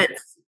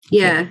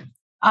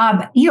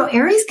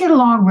Aries get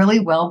along really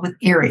well with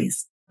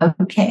Aries.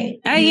 Okay.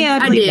 I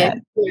believe that.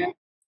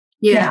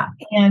 Yeah.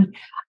 And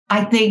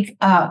I think,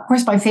 of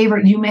course, my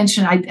favorite, you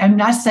mentioned, I'm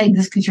not saying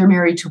this because you're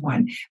married to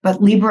one,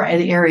 but Libra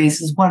and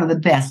Aries is one of the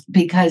best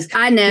because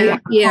I know.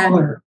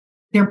 Polar.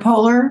 They're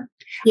polar.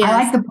 Yes.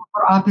 I like the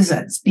polar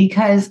opposites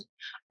because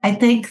I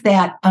think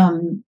that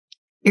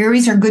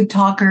Aries are good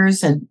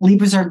talkers and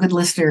Libras are good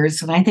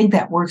listeners. And I think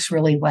that works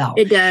really well.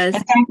 It does.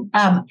 In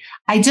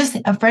fact,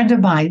 a friend of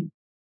mine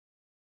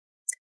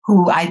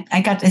who I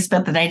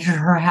spent the night at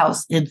her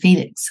house in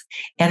Phoenix,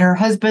 and her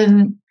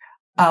husband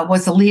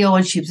was a Leo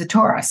and she was a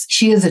Taurus.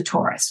 She is a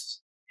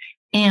Taurus.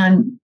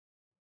 And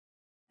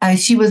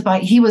he was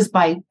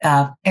my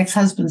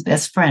ex-husband's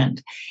best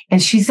friend.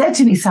 And she said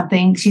to me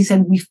something. She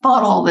said, we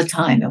fought all the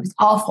time. It was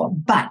awful,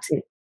 but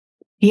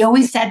he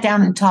always sat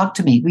down and talked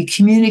to me. We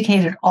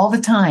communicated all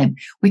the time.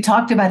 We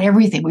talked about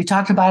everything. We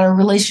talked about our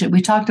relationship. We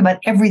talked about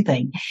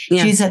everything.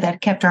 Yeah. She said that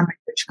kept our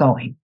marriage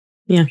going.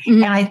 Yeah.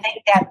 Mm-hmm.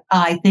 And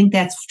I think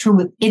that's true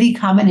with any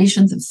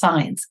combinations of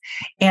signs.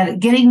 And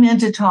getting men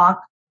to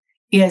talk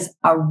is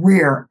a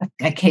rare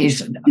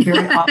occasion.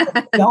 Very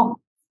often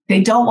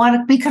they don't want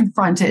to be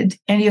confronted,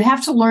 and you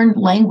have to learn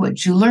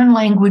language. You learn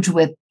language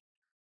with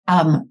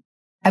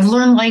I've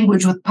learned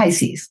language with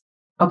Pisces.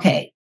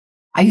 Okay.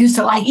 I used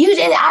to like, you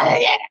did.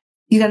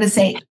 You got to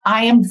say,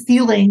 I am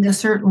feeling a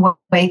certain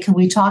way. Can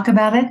we talk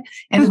about it?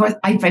 And of course,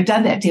 I've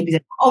done that to him. He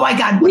said, oh my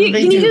God.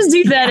 Can you just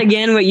do that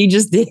again? What you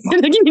just did?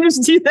 Can you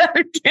just do that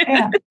again?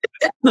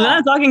 Yeah. I'm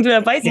not talking to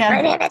a Pisces.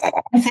 Yeah.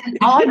 I said,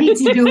 all I need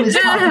to do is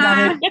talk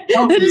about it.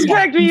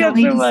 You don't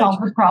need to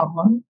solve the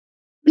problem.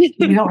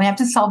 You don't have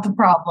to solve the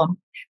problem,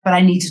 but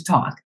I need to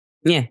talk.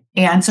 Yeah.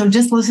 And so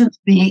just listen to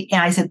me.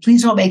 And I said,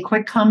 please don't make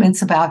quick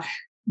comments about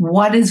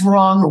what is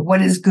wrong or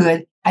what is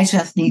good. I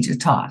just need to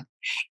talk.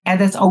 And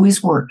that's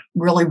always worked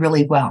really,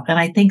 really well. And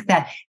I think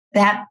that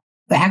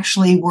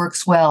actually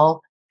works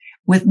well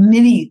with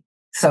many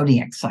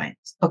zodiac signs.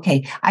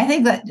 Okay. I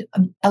think that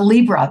a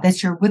Libra,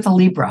 that you're with a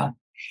Libra,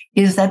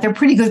 is that they're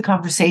pretty good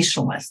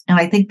conversationalists. And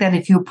I think that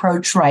if you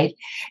approach right,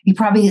 he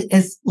probably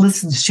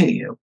listens to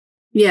you.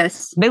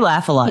 Yes. They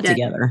laugh a lot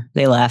together.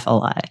 They laugh a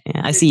lot.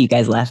 Yeah, I see you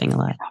guys laughing a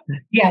lot.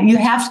 Yeah. You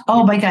have,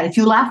 oh my God, if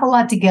you laugh a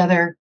lot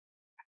together,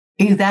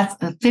 that's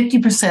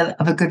 50%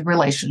 of a good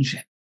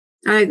relationship.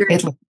 I agree.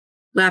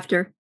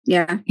 Laughter.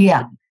 Yeah.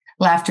 Yeah.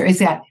 Laughter is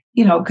that,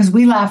 because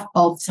we laugh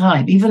all the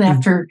time, even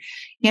after,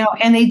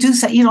 and they do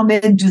say,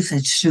 men do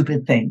such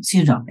stupid things,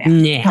 that.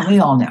 Yeah. We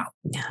all know.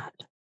 Yeah.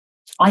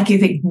 Like you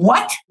think,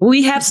 what?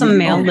 We have some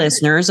male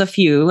listeners, a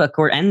few,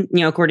 according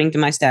to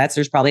my stats,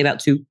 there's probably about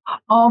 2.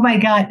 Oh my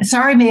God.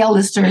 Sorry, male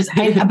listeners,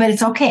 but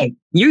it's okay.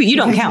 You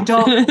don't count.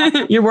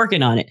 You're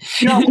working on it.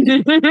 You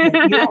don't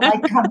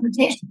like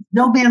confrontation.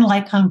 No man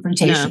like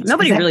confrontation. No,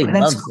 nobody really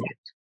loves it.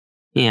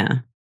 Yeah.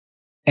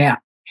 Yeah.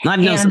 I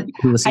know some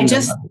people I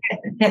just,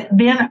 that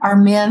men are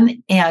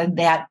men, and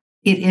that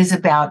it is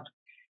about,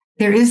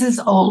 there is this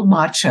old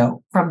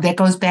macho that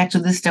goes back to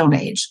the Stone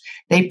Age.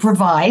 They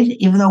provide,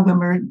 even though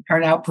women are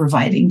now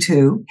providing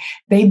too.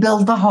 They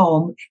build the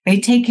home, they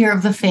take care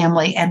of the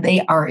family, and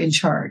they are in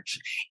charge.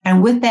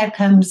 And with that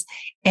comes,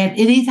 at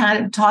any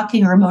time of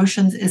talking or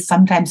emotions is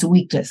sometimes a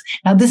weakness.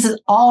 Now, this is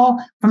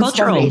all from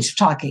Stone Age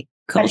talking.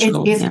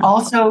 Cultural, it's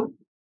also,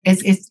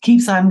 it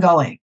keeps on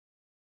going.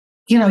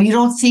 You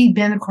don't see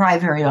men cry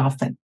very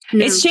often.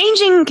 No. It's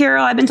changing,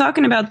 Carol. I've been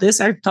talking about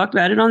this. I've talked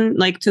about it on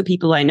to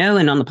people I know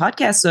and on the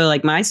podcast. So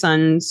my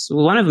sons,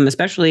 one of them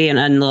especially, and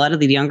a lot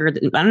of the younger, I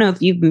don't know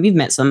if you've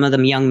met some of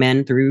them young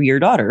men through your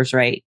daughters,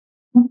 right?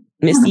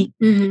 Misty,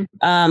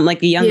 mm-hmm. Like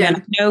the young men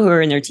I know who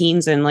are in their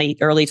teens and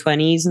early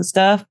 20s and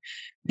stuff.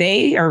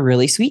 they are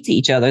really sweet to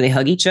each other. They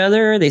hug each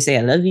other. They say,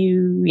 I love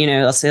you.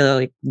 They'll say,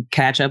 like,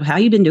 catch up. How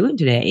you been doing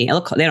today?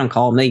 They don't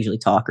call them. They usually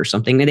talk or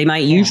something. They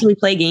might usually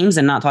play games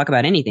and not talk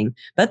about anything,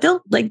 but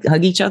they'll like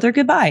hug each other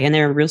goodbye. And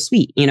they're real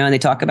sweet, and they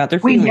talk about their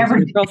feelings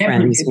and their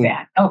girlfriends. Do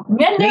that. Oh,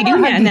 men they never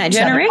do that in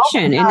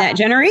that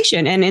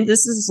generation. And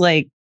this is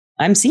like,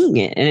 I'm seeing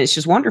it, and it's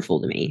just wonderful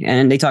to me.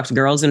 And they talk to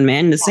girls and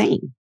men the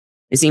same.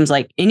 It seems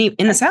like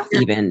in the South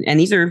even. And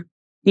these are,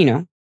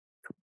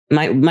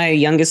 my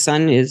youngest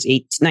son is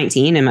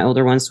 19 and my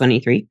older one's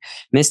 23.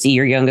 Misty,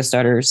 your youngest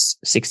daughter's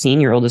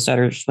 16. Your oldest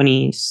daughter's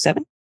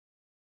 27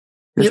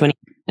 or 20.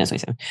 That's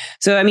 27.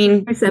 So, I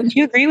mean, do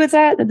you agree with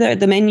that?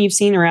 The men you've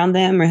seen around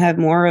them have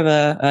more of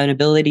an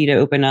ability to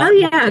open up? Oh,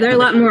 yeah. They're a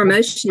lot more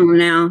emotional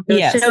now.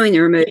 They're showing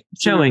their emotions.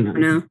 Showing them.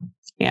 Now.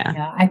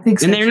 Yeah, I think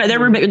so. And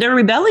they're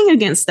rebelling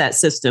against that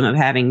system of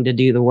having to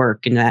do the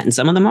work and that. And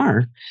some of them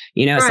are,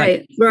 it's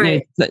right.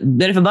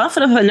 But if enough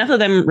of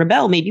them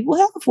rebel, maybe we'll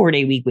have a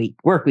 4-day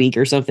work week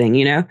or something,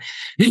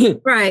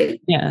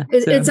 Right. Yeah.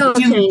 It's all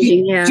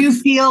changing. Yeah. Do you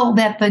feel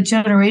that the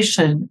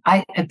generation,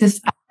 I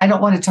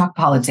don't want to talk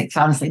politics,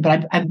 honestly,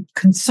 but I'm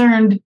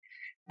concerned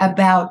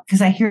about, because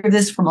I hear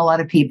this from a lot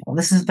of people.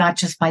 This is not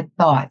just my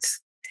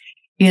thoughts,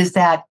 is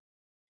that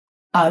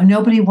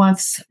nobody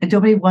wants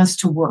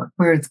to work.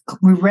 Where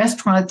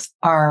restaurants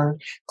are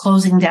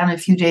closing down a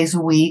few days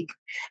a week,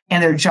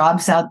 and there are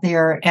jobs out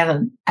there.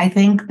 And I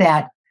think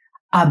that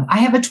I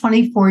have a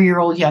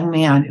 24-year-old young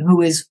man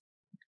who has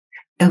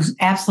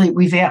absolutely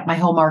revamped my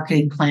whole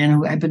marketing plan.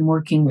 Who I've been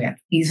working with.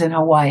 He's in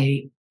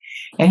Hawaii,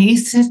 and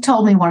he's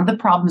told me one of the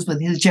problems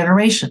with his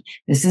generation.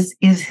 This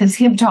is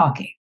him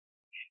talking.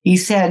 He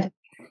said,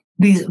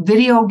 these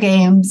video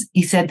games,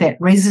 he said, that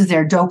raises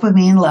their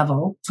dopamine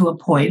level to a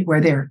point where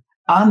they're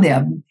on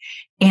them,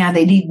 and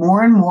they need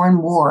more and more and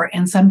more.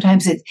 And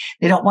sometimes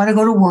they don't want to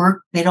go to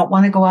work. They don't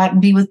want to go out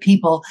and be with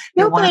people.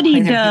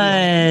 Nobody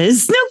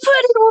does.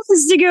 Nobody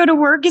wants to go to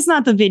work. It's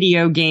not the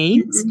video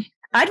games. Mm-hmm.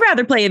 I'd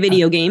rather play a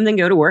video game than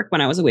go to work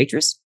when I was a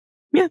waitress.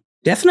 Yeah,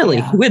 definitely.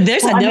 Yeah. With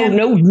this,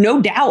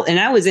 no doubt. And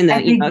I was in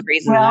that, I was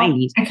raised in the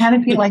 90s. I kind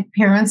of feel like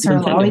parents are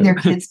allowing their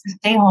kids to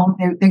stay home.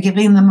 They're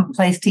giving them a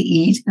place to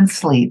eat and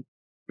sleep.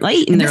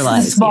 Late in their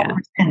lives. A small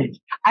percentage.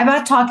 I'm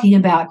not talking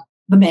about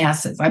the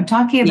masses. I'm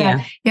talking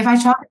about, if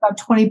I talk about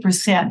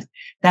 20%,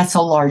 that's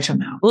a large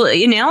amount. Well,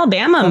 in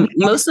Alabama,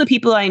 most of the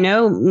people I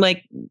know,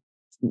 like,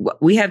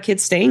 we have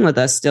kids staying with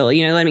us still,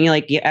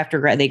 like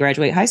after they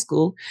graduate high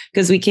school,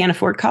 because we can't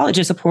afford college.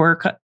 It's a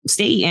poor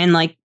state. And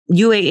like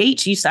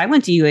UAH, I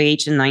went to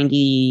UAH in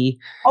 90.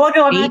 Oh,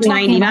 no, I'm not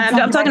 99.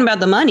 I'm talking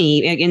about the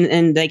money,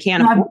 and they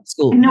can't afford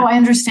school. No, I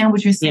understand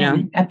what you're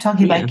saying. I'm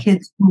talking about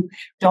kids who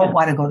don't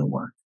want to go to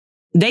work.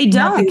 They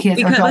don't, because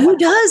who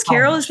does,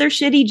 Carol? It's their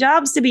shitty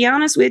jobs, to be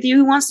honest with you.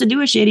 Who wants to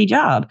do a shitty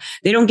job?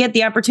 They don't get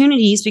the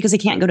opportunities because they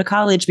can't go to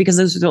college, because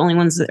those are the only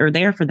ones that are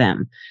there for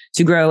them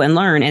to grow and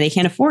learn, and they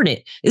can't afford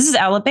it. This is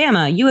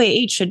Alabama.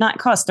 UAH should not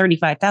cost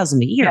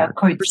 $35,000 a year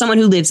for someone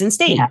who lives in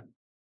state. Yeah.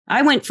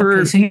 I went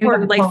for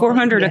like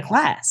 $400 a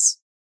class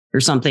or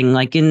something,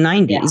 like in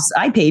 90s. Yeah.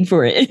 I paid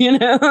for it,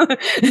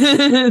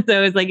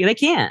 so it's like, they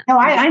can't. No,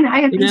 I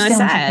understand. It's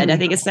sad. I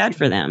think it's sad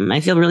for them. I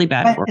feel really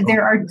bad for them.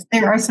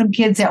 There are some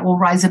kids that will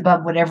rise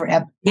above whatever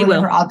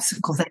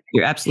obstacles.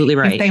 You're absolutely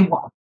right. If they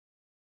want.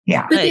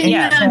 Yeah. But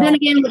then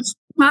again,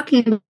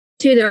 talking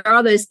to, there are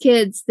all those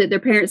kids that their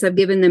parents have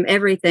given them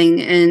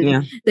everything,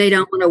 and they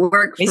don't want to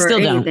work for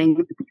anything.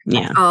 Don't.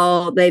 That's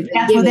all they've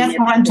been. That's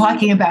what I'm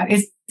talking about.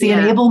 It's the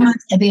enablement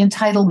and the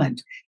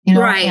entitlement.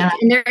 Right.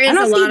 And there is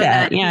a lot of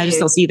that. Yeah, I just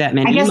don't see that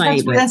many. I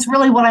guess that's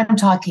really what I'm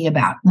talking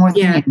about more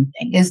than anything,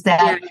 is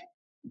that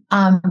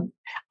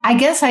I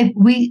guess I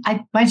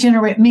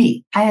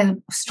had a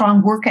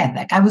strong work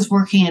ethic. I was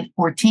working at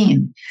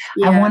 14.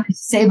 Yeah. I wanted to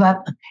save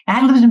up.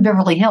 I lived in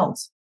Beverly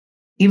Hills,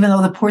 even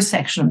though the poor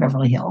section of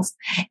Beverly Hills.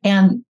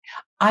 And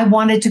I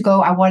wanted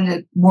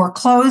more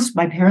clothes.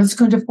 My parents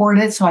couldn't afford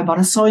it. So I bought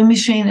a sewing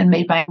machine and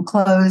made my own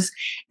clothes,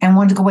 and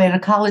wanted to go away to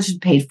college and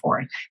paid for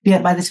it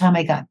by the time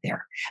I got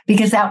there,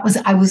 because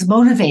I was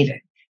motivated.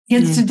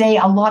 Kids today,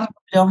 a lot of them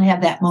don't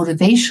have that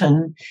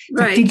motivation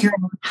to figure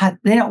out how,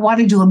 they don't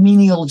want to do a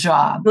menial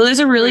job. Well, there's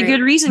a really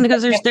good reason,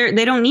 because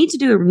they don't need to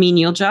do a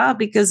menial job,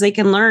 because they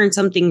can learn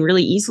something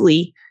really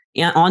easily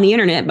on the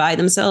internet by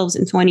themselves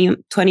in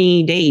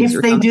 20 days.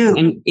 If they do.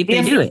 And if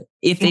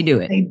they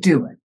do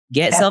it.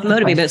 Get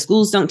self-motivated. But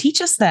schools don't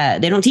teach us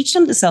that. They don't teach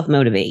them to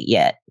self-motivate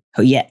yet.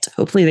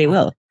 Hopefully they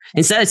will.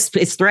 Instead,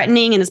 it's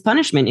threatening and it's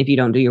punishment if you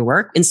don't do your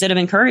work, instead of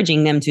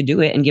encouraging them to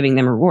do it and giving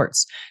them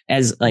rewards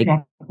as like,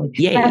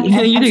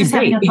 you do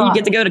great. You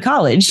get to go to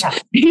college,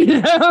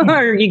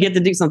 or you get to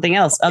do something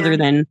else other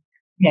than,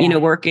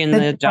 work in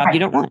the job you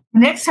don't want.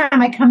 Next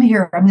time I come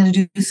here, I'm going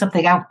to do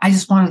something. I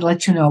just wanted to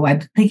let you know,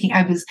 I'm thinking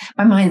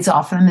my mind's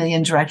off in a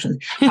million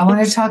directions. I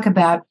want to talk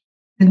about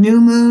the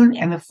new moon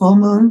and the full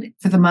moon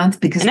for the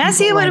month, because I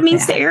see what it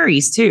means to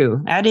Aries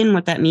too. Add in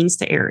what that means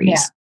to Aries.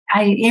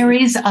 Yeah.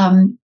 Aries,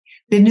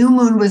 the new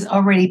moon was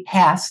already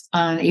passed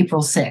on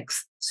April 6th.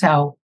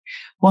 So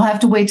we'll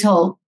have to wait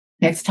till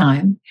next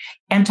time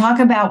and talk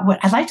about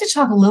I'd like to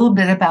talk a little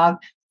bit about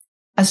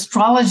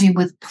astrology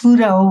with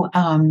Pluto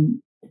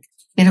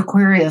in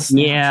Aquarius.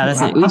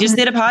 Yeah, we just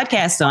did a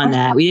podcast on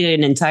that. We did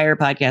an entire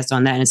podcast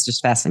on that, and it's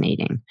just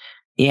fascinating.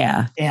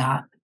 Yeah.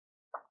 Yeah.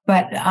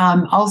 But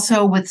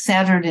also with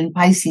Saturn and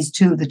Pisces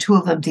too, the two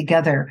of them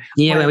together.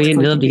 Yeah, well, we'd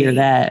love to hear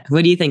that.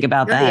 What do you think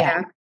about that?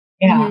 Yeah.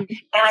 Yeah. Mm-hmm.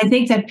 And I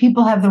think that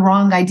people have the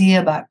wrong idea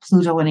about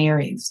Pluto and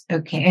Aries,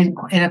 okay,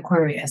 and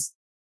Aquarius.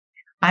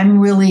 I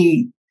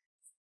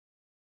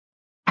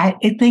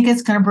think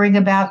it's going to bring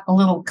about a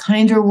little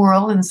kinder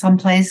world in some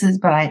places,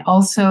 but I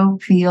also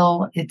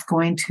feel it's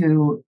going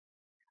to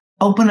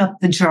open up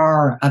the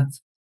jar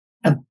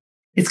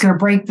it's going to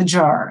break the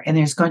jar, and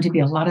there's going to be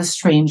a lot of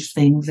strange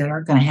things that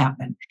are going to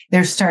happen.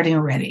 They're starting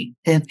already.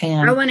 And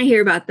I want to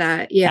hear about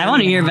that. Yeah. I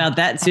want to hear about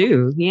that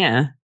too.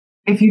 Yeah.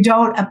 If you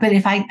don't, but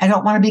if I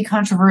don't want to be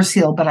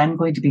controversial, but I'm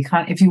going to be,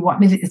 if you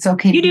want me to, it's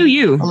okay. You do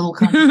you. A little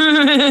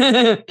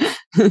controversial.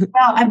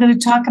 Well, I'm going to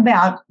talk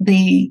about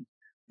the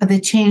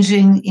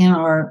changing in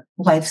our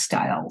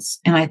lifestyles.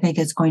 And I think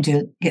it's going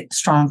to get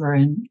stronger.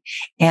 And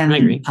I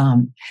agree.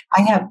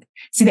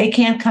 They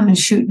can't come and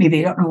shoot me.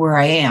 They don't know where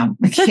I am.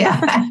 Yeah.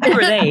 Who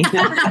are they?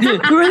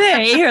 Who are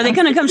they? Are they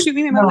going to come shoot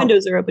me? My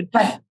windows are open.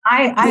 But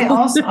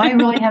I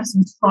really have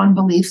some strong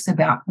beliefs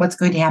about what's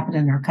going to happen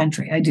in our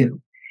country. I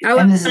do. I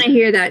want to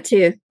hear that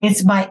too.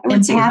 It's my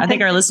empathic, I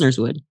think our listeners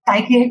would.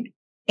 Psychic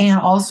and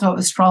also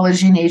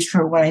astrology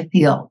nature of what I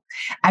feel.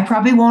 I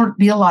probably won't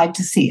be alive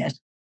to see it,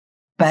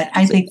 but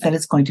I think that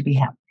it's going to be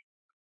happening.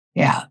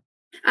 Yeah.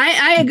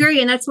 I agree.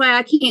 And that's why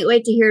I can't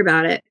wait to hear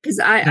about it. Because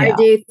I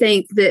do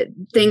think that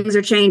things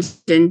are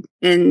changing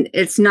and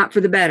it's not for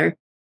the better.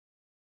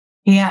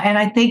 Yeah. And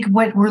I think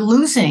what we're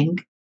losing,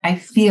 I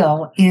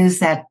feel, is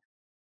that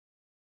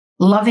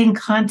loving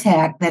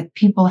contact that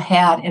people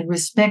had and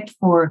respect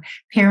for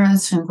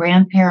parents and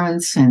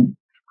grandparents and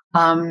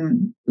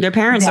their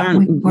parents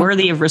aren't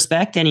worthy of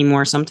respect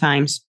anymore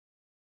sometimes.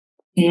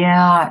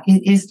 Yeah,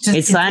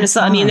 it's kind of.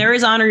 I mean, there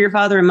is honor your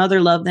father and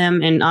mother, love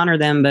them and honor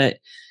them, but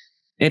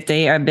if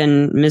they have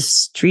been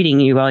mistreating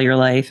you all your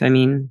life, I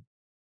mean,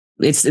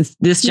 it's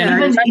this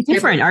generation is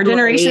different. Our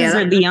generations,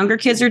 the younger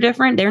kids are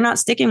different. They're not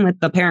sticking with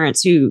the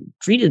parents who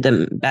treated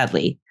them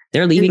badly.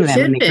 They're leaving them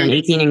when they turn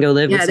 18 and go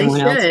live with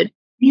someone else.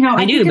 You know,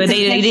 they do, but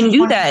they didn't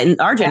do that in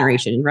our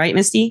generation, right,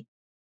 Misty?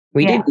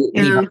 We did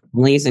leave our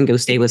families and go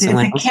stay with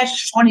someone else. It's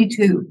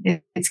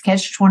catch-22. It's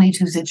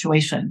catch-22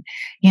 situation.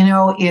 You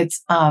know,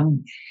 it's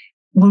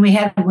when we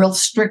had real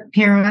strict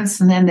parents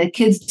and then the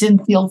kids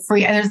didn't feel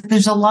free.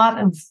 There's a lot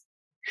of,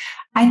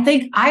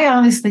 I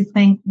honestly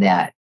think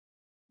that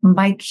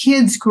my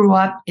kids grew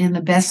up in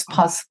the best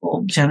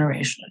possible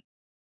generation.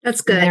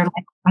 That's good. They're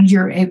like around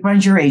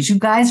your age. You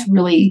guys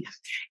really,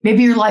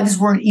 maybe your lives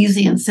weren't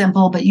easy and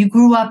simple, but you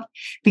grew up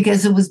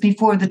because it was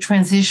before the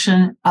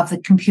transition of the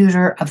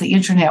computer, of the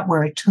internet,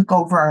 where it took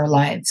over our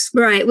lives.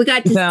 Right. We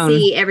got to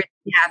see everything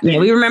happen. Yeah,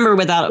 we remember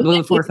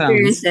before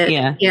phones.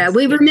 Yeah. Yeah.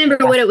 We remember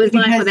what it was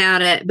like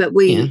without it, but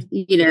we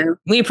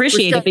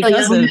appreciate it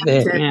because of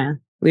it. Yeah.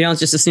 We don't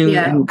just assume.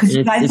 Yeah, because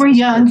you guys were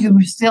young, you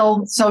were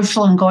still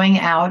social and going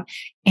out.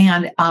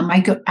 And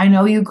I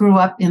know you grew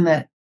up in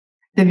the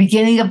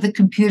beginning of the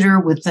computer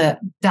with the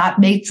dot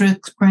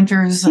matrix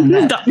printers and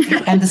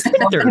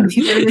the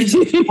computers.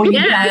 There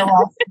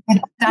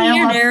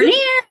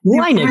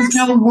was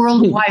no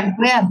World Wide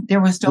Web.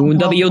 There was no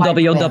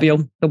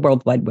www, the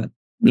World Wide Web.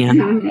 Yeah.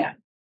 Yeah.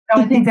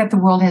 So I think that the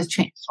world has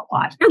changed a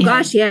lot. Oh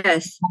gosh,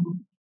 yes.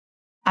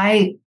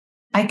 I'm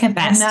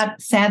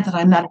not sad that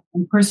I'm not a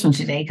young person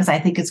today because I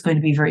think it's going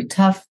to be very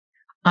tough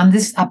on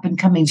this up and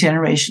coming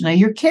generation. Now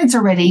your kids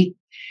already.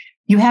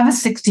 You have a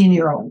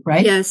 16-year-old,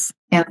 right? Yes.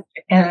 And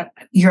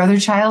your other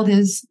child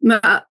is?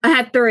 I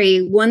have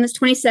three. One that's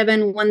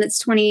 27, one that's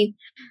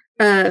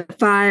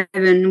 25,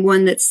 and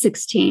one that's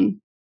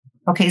 16.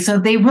 Okay, so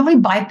they really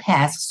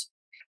bypassed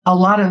a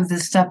lot of the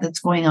stuff that's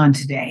going on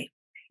today.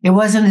 It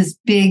wasn't as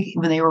big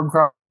when they were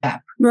growing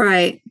up.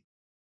 Right.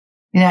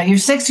 You know, your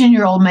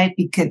 16-year-old might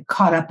be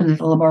caught up in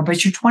it a little more,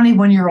 but your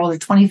 21-year-old or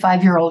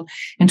 25-year-old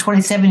and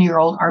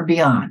 27-year-old are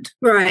beyond.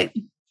 Right.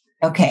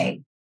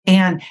 Okay.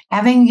 And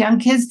having young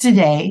kids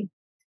today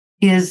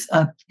is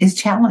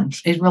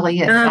challenged. It really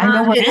is. I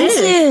know what it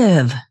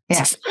is. It's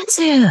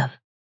expensive.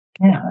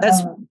 Yeah. But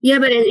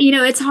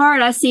it's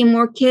hard. I see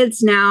more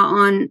kids now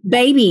on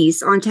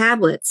babies on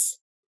tablets.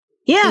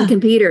 Yeah. And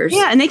computers.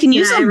 Yeah. And they can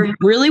use them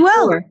really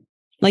well.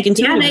 Like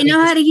intuitively. Yeah, they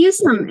know how to use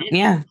them.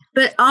 Yeah.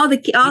 But all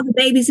the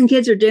babies and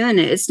kids are doing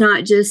it. It's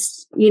not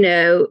just, a few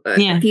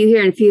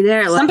here and a few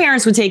there. Some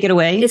parents would take it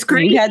away. It's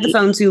crazy. You had the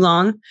phone too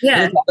long.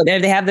 Yeah.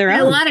 They have their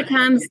own. A lot of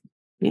times.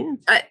 Yeah.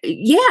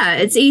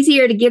 It's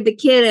easier to give the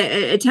kid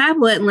a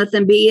tablet and let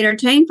them be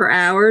entertained for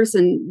hours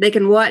and they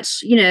can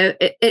watch,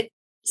 at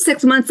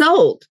 6 months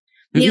old.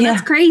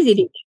 That's crazy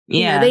to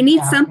me. They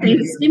need something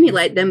to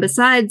stimulate them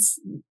besides,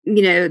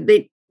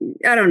 I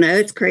don't know.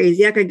 It's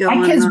crazy. I could go on.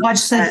 My kids watch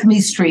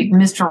Sesame Street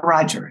and Mr.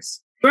 Rogers.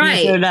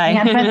 Right. So did I.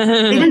 Yeah, but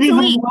they didn't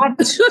even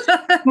watch.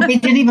 They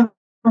didn't even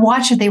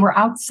watch it. They were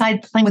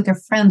outside playing with their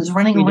friends,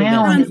 running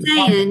around. That's what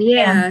I'm saying.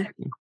 Yeah.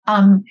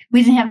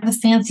 We didn't have the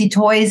fancy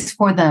toys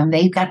for them.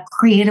 They got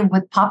creative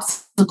with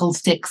popsicle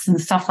sticks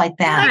and stuff like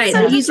that. Right.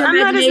 I'm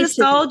not as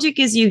nostalgic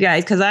as you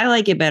guys because I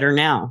like it better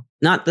now.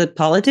 Not the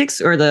politics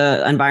or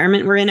the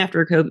environment we're in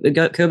after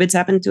COVID's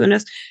happened to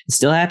us. It's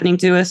still happening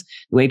to us.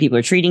 The way people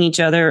are treating each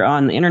other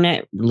on the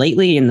internet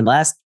lately in the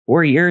last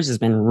 4 years has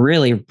been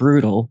really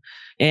brutal.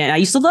 And I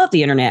used to love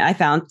the internet.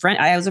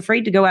 I was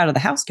afraid to go out of the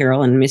house,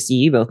 Carol and Misty.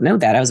 You both know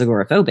that I was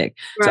agoraphobic.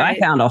 Right. So I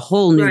found a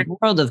whole new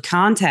world of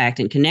contact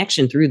and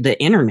connection through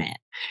the internet.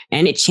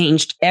 And it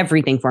changed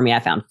everything for me. I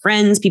found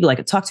friends, people I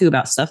could talk to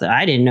about stuff that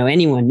I didn't know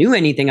anyone knew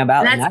anything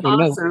about. That's and I didn't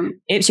know.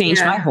 It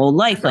changed my whole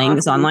life playing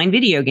this online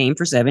video game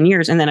for 7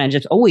 years. And then I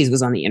just always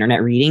was on the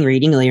internet reading,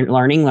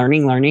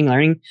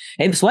 learning.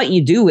 It's what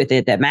you do with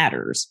it that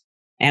matters.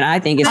 And I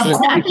think it's a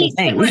beautiful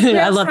thing.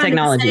 I love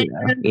technology.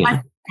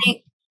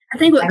 I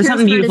think what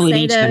something beautiful in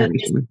each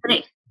generation.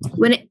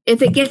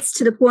 If it gets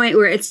to the point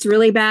where it's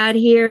really bad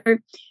here,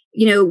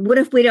 what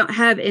if we don't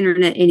have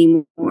internet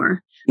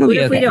anymore? What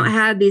if we don't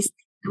have these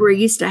we're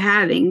used to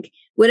having?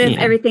 What if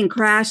everything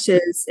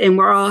crashes and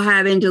we're all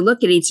having to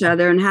look at each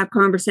other and have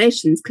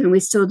conversations? Can we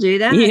still do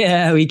that?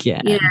 Yeah, we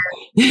can. I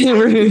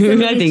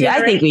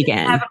think we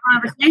can have a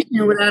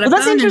conversation without a phone.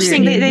 That's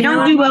interesting. They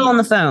don't do well on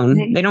the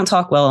phone. They don't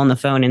talk well on the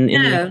phone in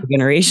the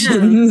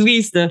generations. We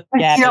used to.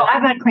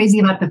 I'm not crazy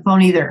about the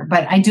phone either,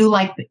 but I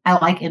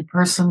like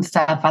in-person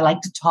stuff. I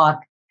like to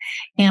talk,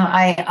 and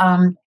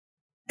I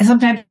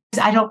sometimes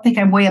I don't think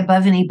I'm way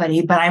above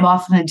anybody, but I'm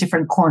often in a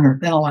different corner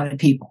than a lot of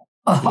people.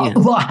 A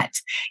lot.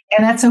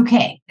 And that's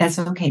okay. That's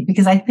okay.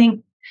 Because I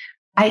think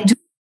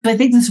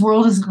this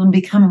world is going to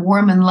become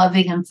warm and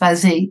loving and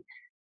fuzzy.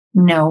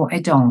 No, I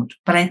don't.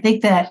 But I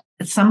think that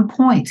at some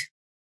point,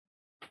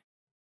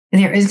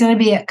 there is going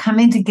to be a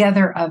coming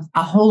together of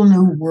a whole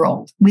new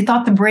world. We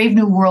thought the Brave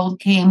New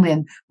World came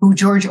in, who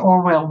George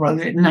Orwell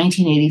wrote it in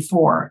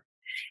 1984.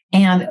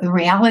 And the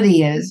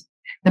reality is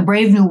the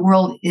Brave New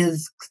World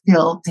is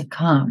still to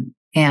come.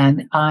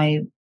 And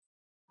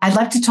I'd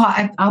like to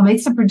talk. I'll make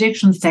some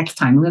predictions next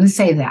time. I'm going to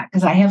say that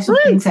because I have some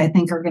things I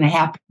think are going to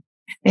happen.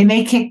 They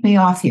may kick me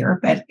off here,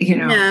 but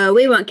No,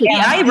 we won't kick you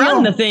off. I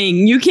run the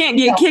thing. You can't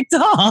get kicked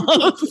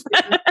off.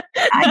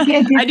 I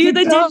do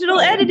the digital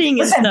editing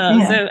and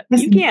stuff. So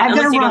you can't,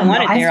 unless you don't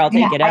want it there, I'll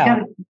take it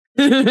out.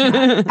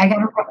 I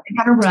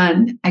gotta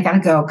run. I gotta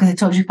go because I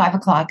told you 5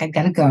 o'clock. I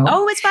gotta go.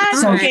 Oh, it's 5.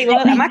 So, okay,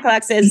 well, my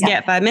clock says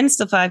 5 minutes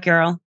to 5,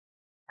 Carol.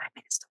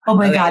 Oh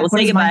my God. We'll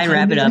say goodbye and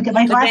wrap it up.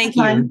 Thank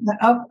you.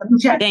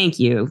 Thank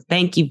you.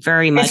 Thank you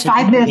very much. It's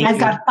 5 minutes. I've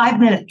got 5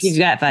 minutes. You've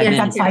got 5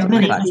 minutes. I've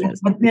got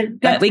 5 minutes.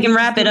 But we can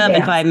wrap it up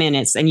in 5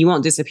 minutes and you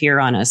won't disappear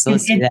on us. So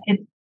let's do that.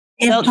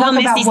 Tell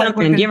Misty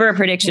something. Give her a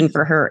prediction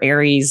for her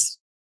Aries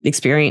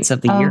experience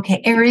of the year.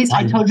 Okay. Aries,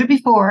 I told you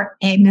before.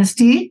 Hey,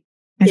 Misty.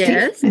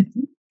 Yes.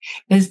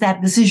 Is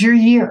that this is your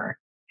year.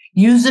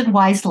 Use it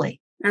wisely.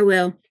 I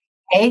will.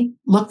 Okay.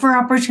 Look for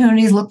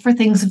opportunities. Look for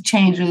things of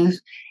changes.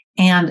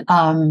 And,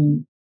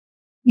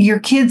 your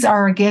kids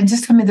are, again,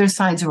 just tell me their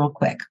signs real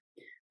quick.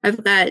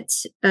 I've got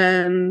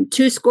 2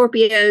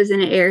 Scorpios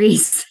and an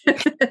Aries.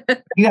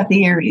 You got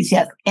the Aries,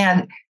 yes.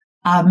 And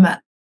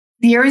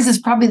the Aries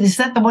is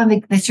that the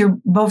one that you're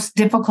most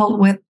difficult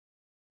with?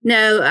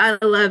 No,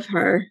 I love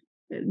her.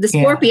 The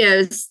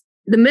Scorpios,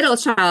 the middle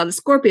child, the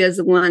Scorpio is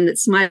the one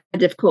that's my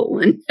difficult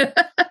one.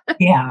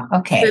 Yeah,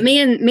 okay. But me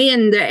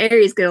and the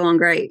Aries get along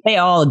great. They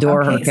all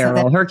adore her,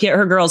 Carol.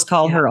 Her girls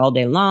call her all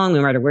day long,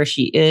 no matter where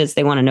she is.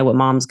 They want to know what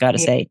mom's got to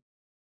say.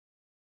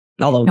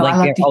 Although,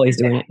 they're always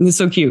doing it. It's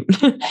so cute.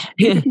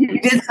 You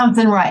did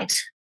something right.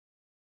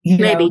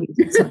 Maybe.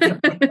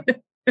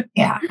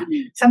 Yeah.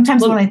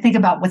 Sometimes when I think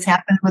about what's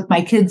happened with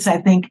my kids, I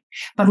think,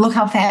 but look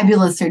how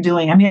fabulous they're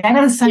doing. I mean, I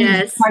got a son who's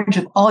in charge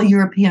of all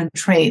European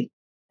trade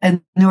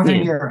in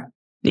Northern Europe.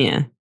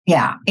 Yeah.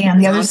 Yeah.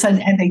 And the other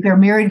son, I think they're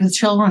married with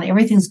children.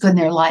 Everything's good in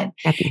their life.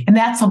 And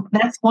that's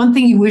one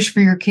thing you wish for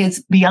your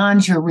kids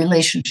beyond your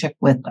relationship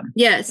with them.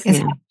 Yes. Is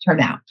how it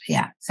turned out.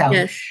 Yeah. So,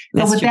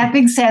 with that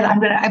being said, I'm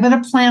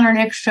gonna plan our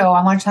next show.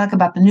 I want to talk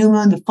about the new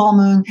moon, the full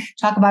moon,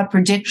 talk about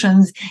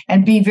predictions,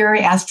 and be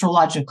very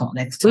astrological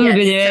next time. We'll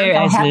be very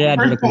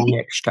astrological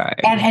next time.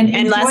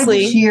 And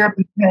lastly, this year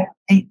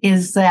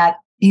is that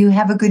you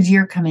have a good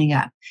year coming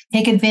up.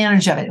 Take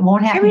advantage of it. It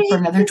won't happen for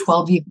another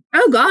 12 years.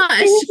 Oh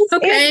gosh.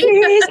 Okay.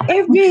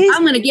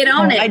 I'm going to get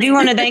on it. I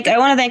want to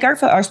thank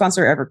our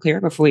sponsor, Everclear,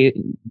 before we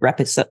wrap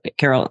this up,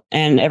 Carol.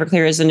 And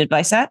Everclear is an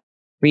advice app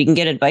where you can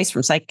get advice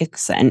from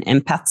psychics and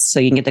empaths so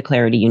you can get the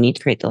clarity you need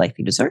to create the life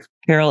you deserve.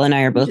 Carol and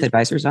I are both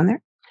advisors on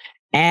there.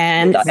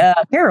 And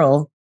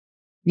Carol,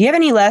 do you have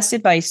any last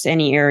advice to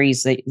any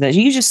Aries that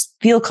you just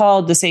feel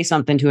called to say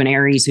something to an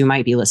Aries who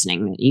might be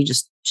listening? That you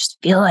just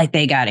feel like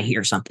they got to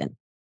hear something.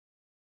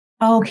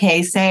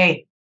 Okay,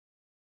 say,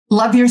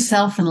 love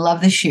yourself and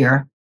love this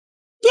year.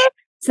 Yeah,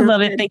 I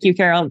love it. Thank you,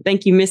 Carol.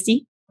 Thank you,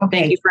 Misty.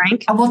 Okay. Thank you,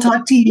 Frank. I will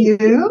talk to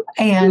you.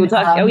 And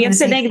we have to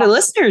say thank the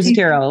listeners,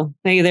 Carol.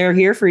 They're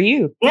here for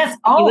you. Yes.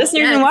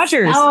 Listeners and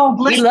watchers.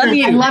 Oh, we love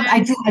you. I love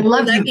you. I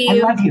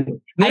love you.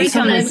 I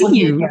come to see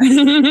you.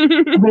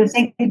 I'm going to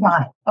say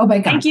goodbye. Oh my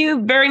God. Thank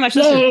you very much.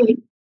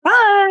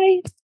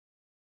 Bye.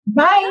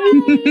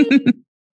 Bye.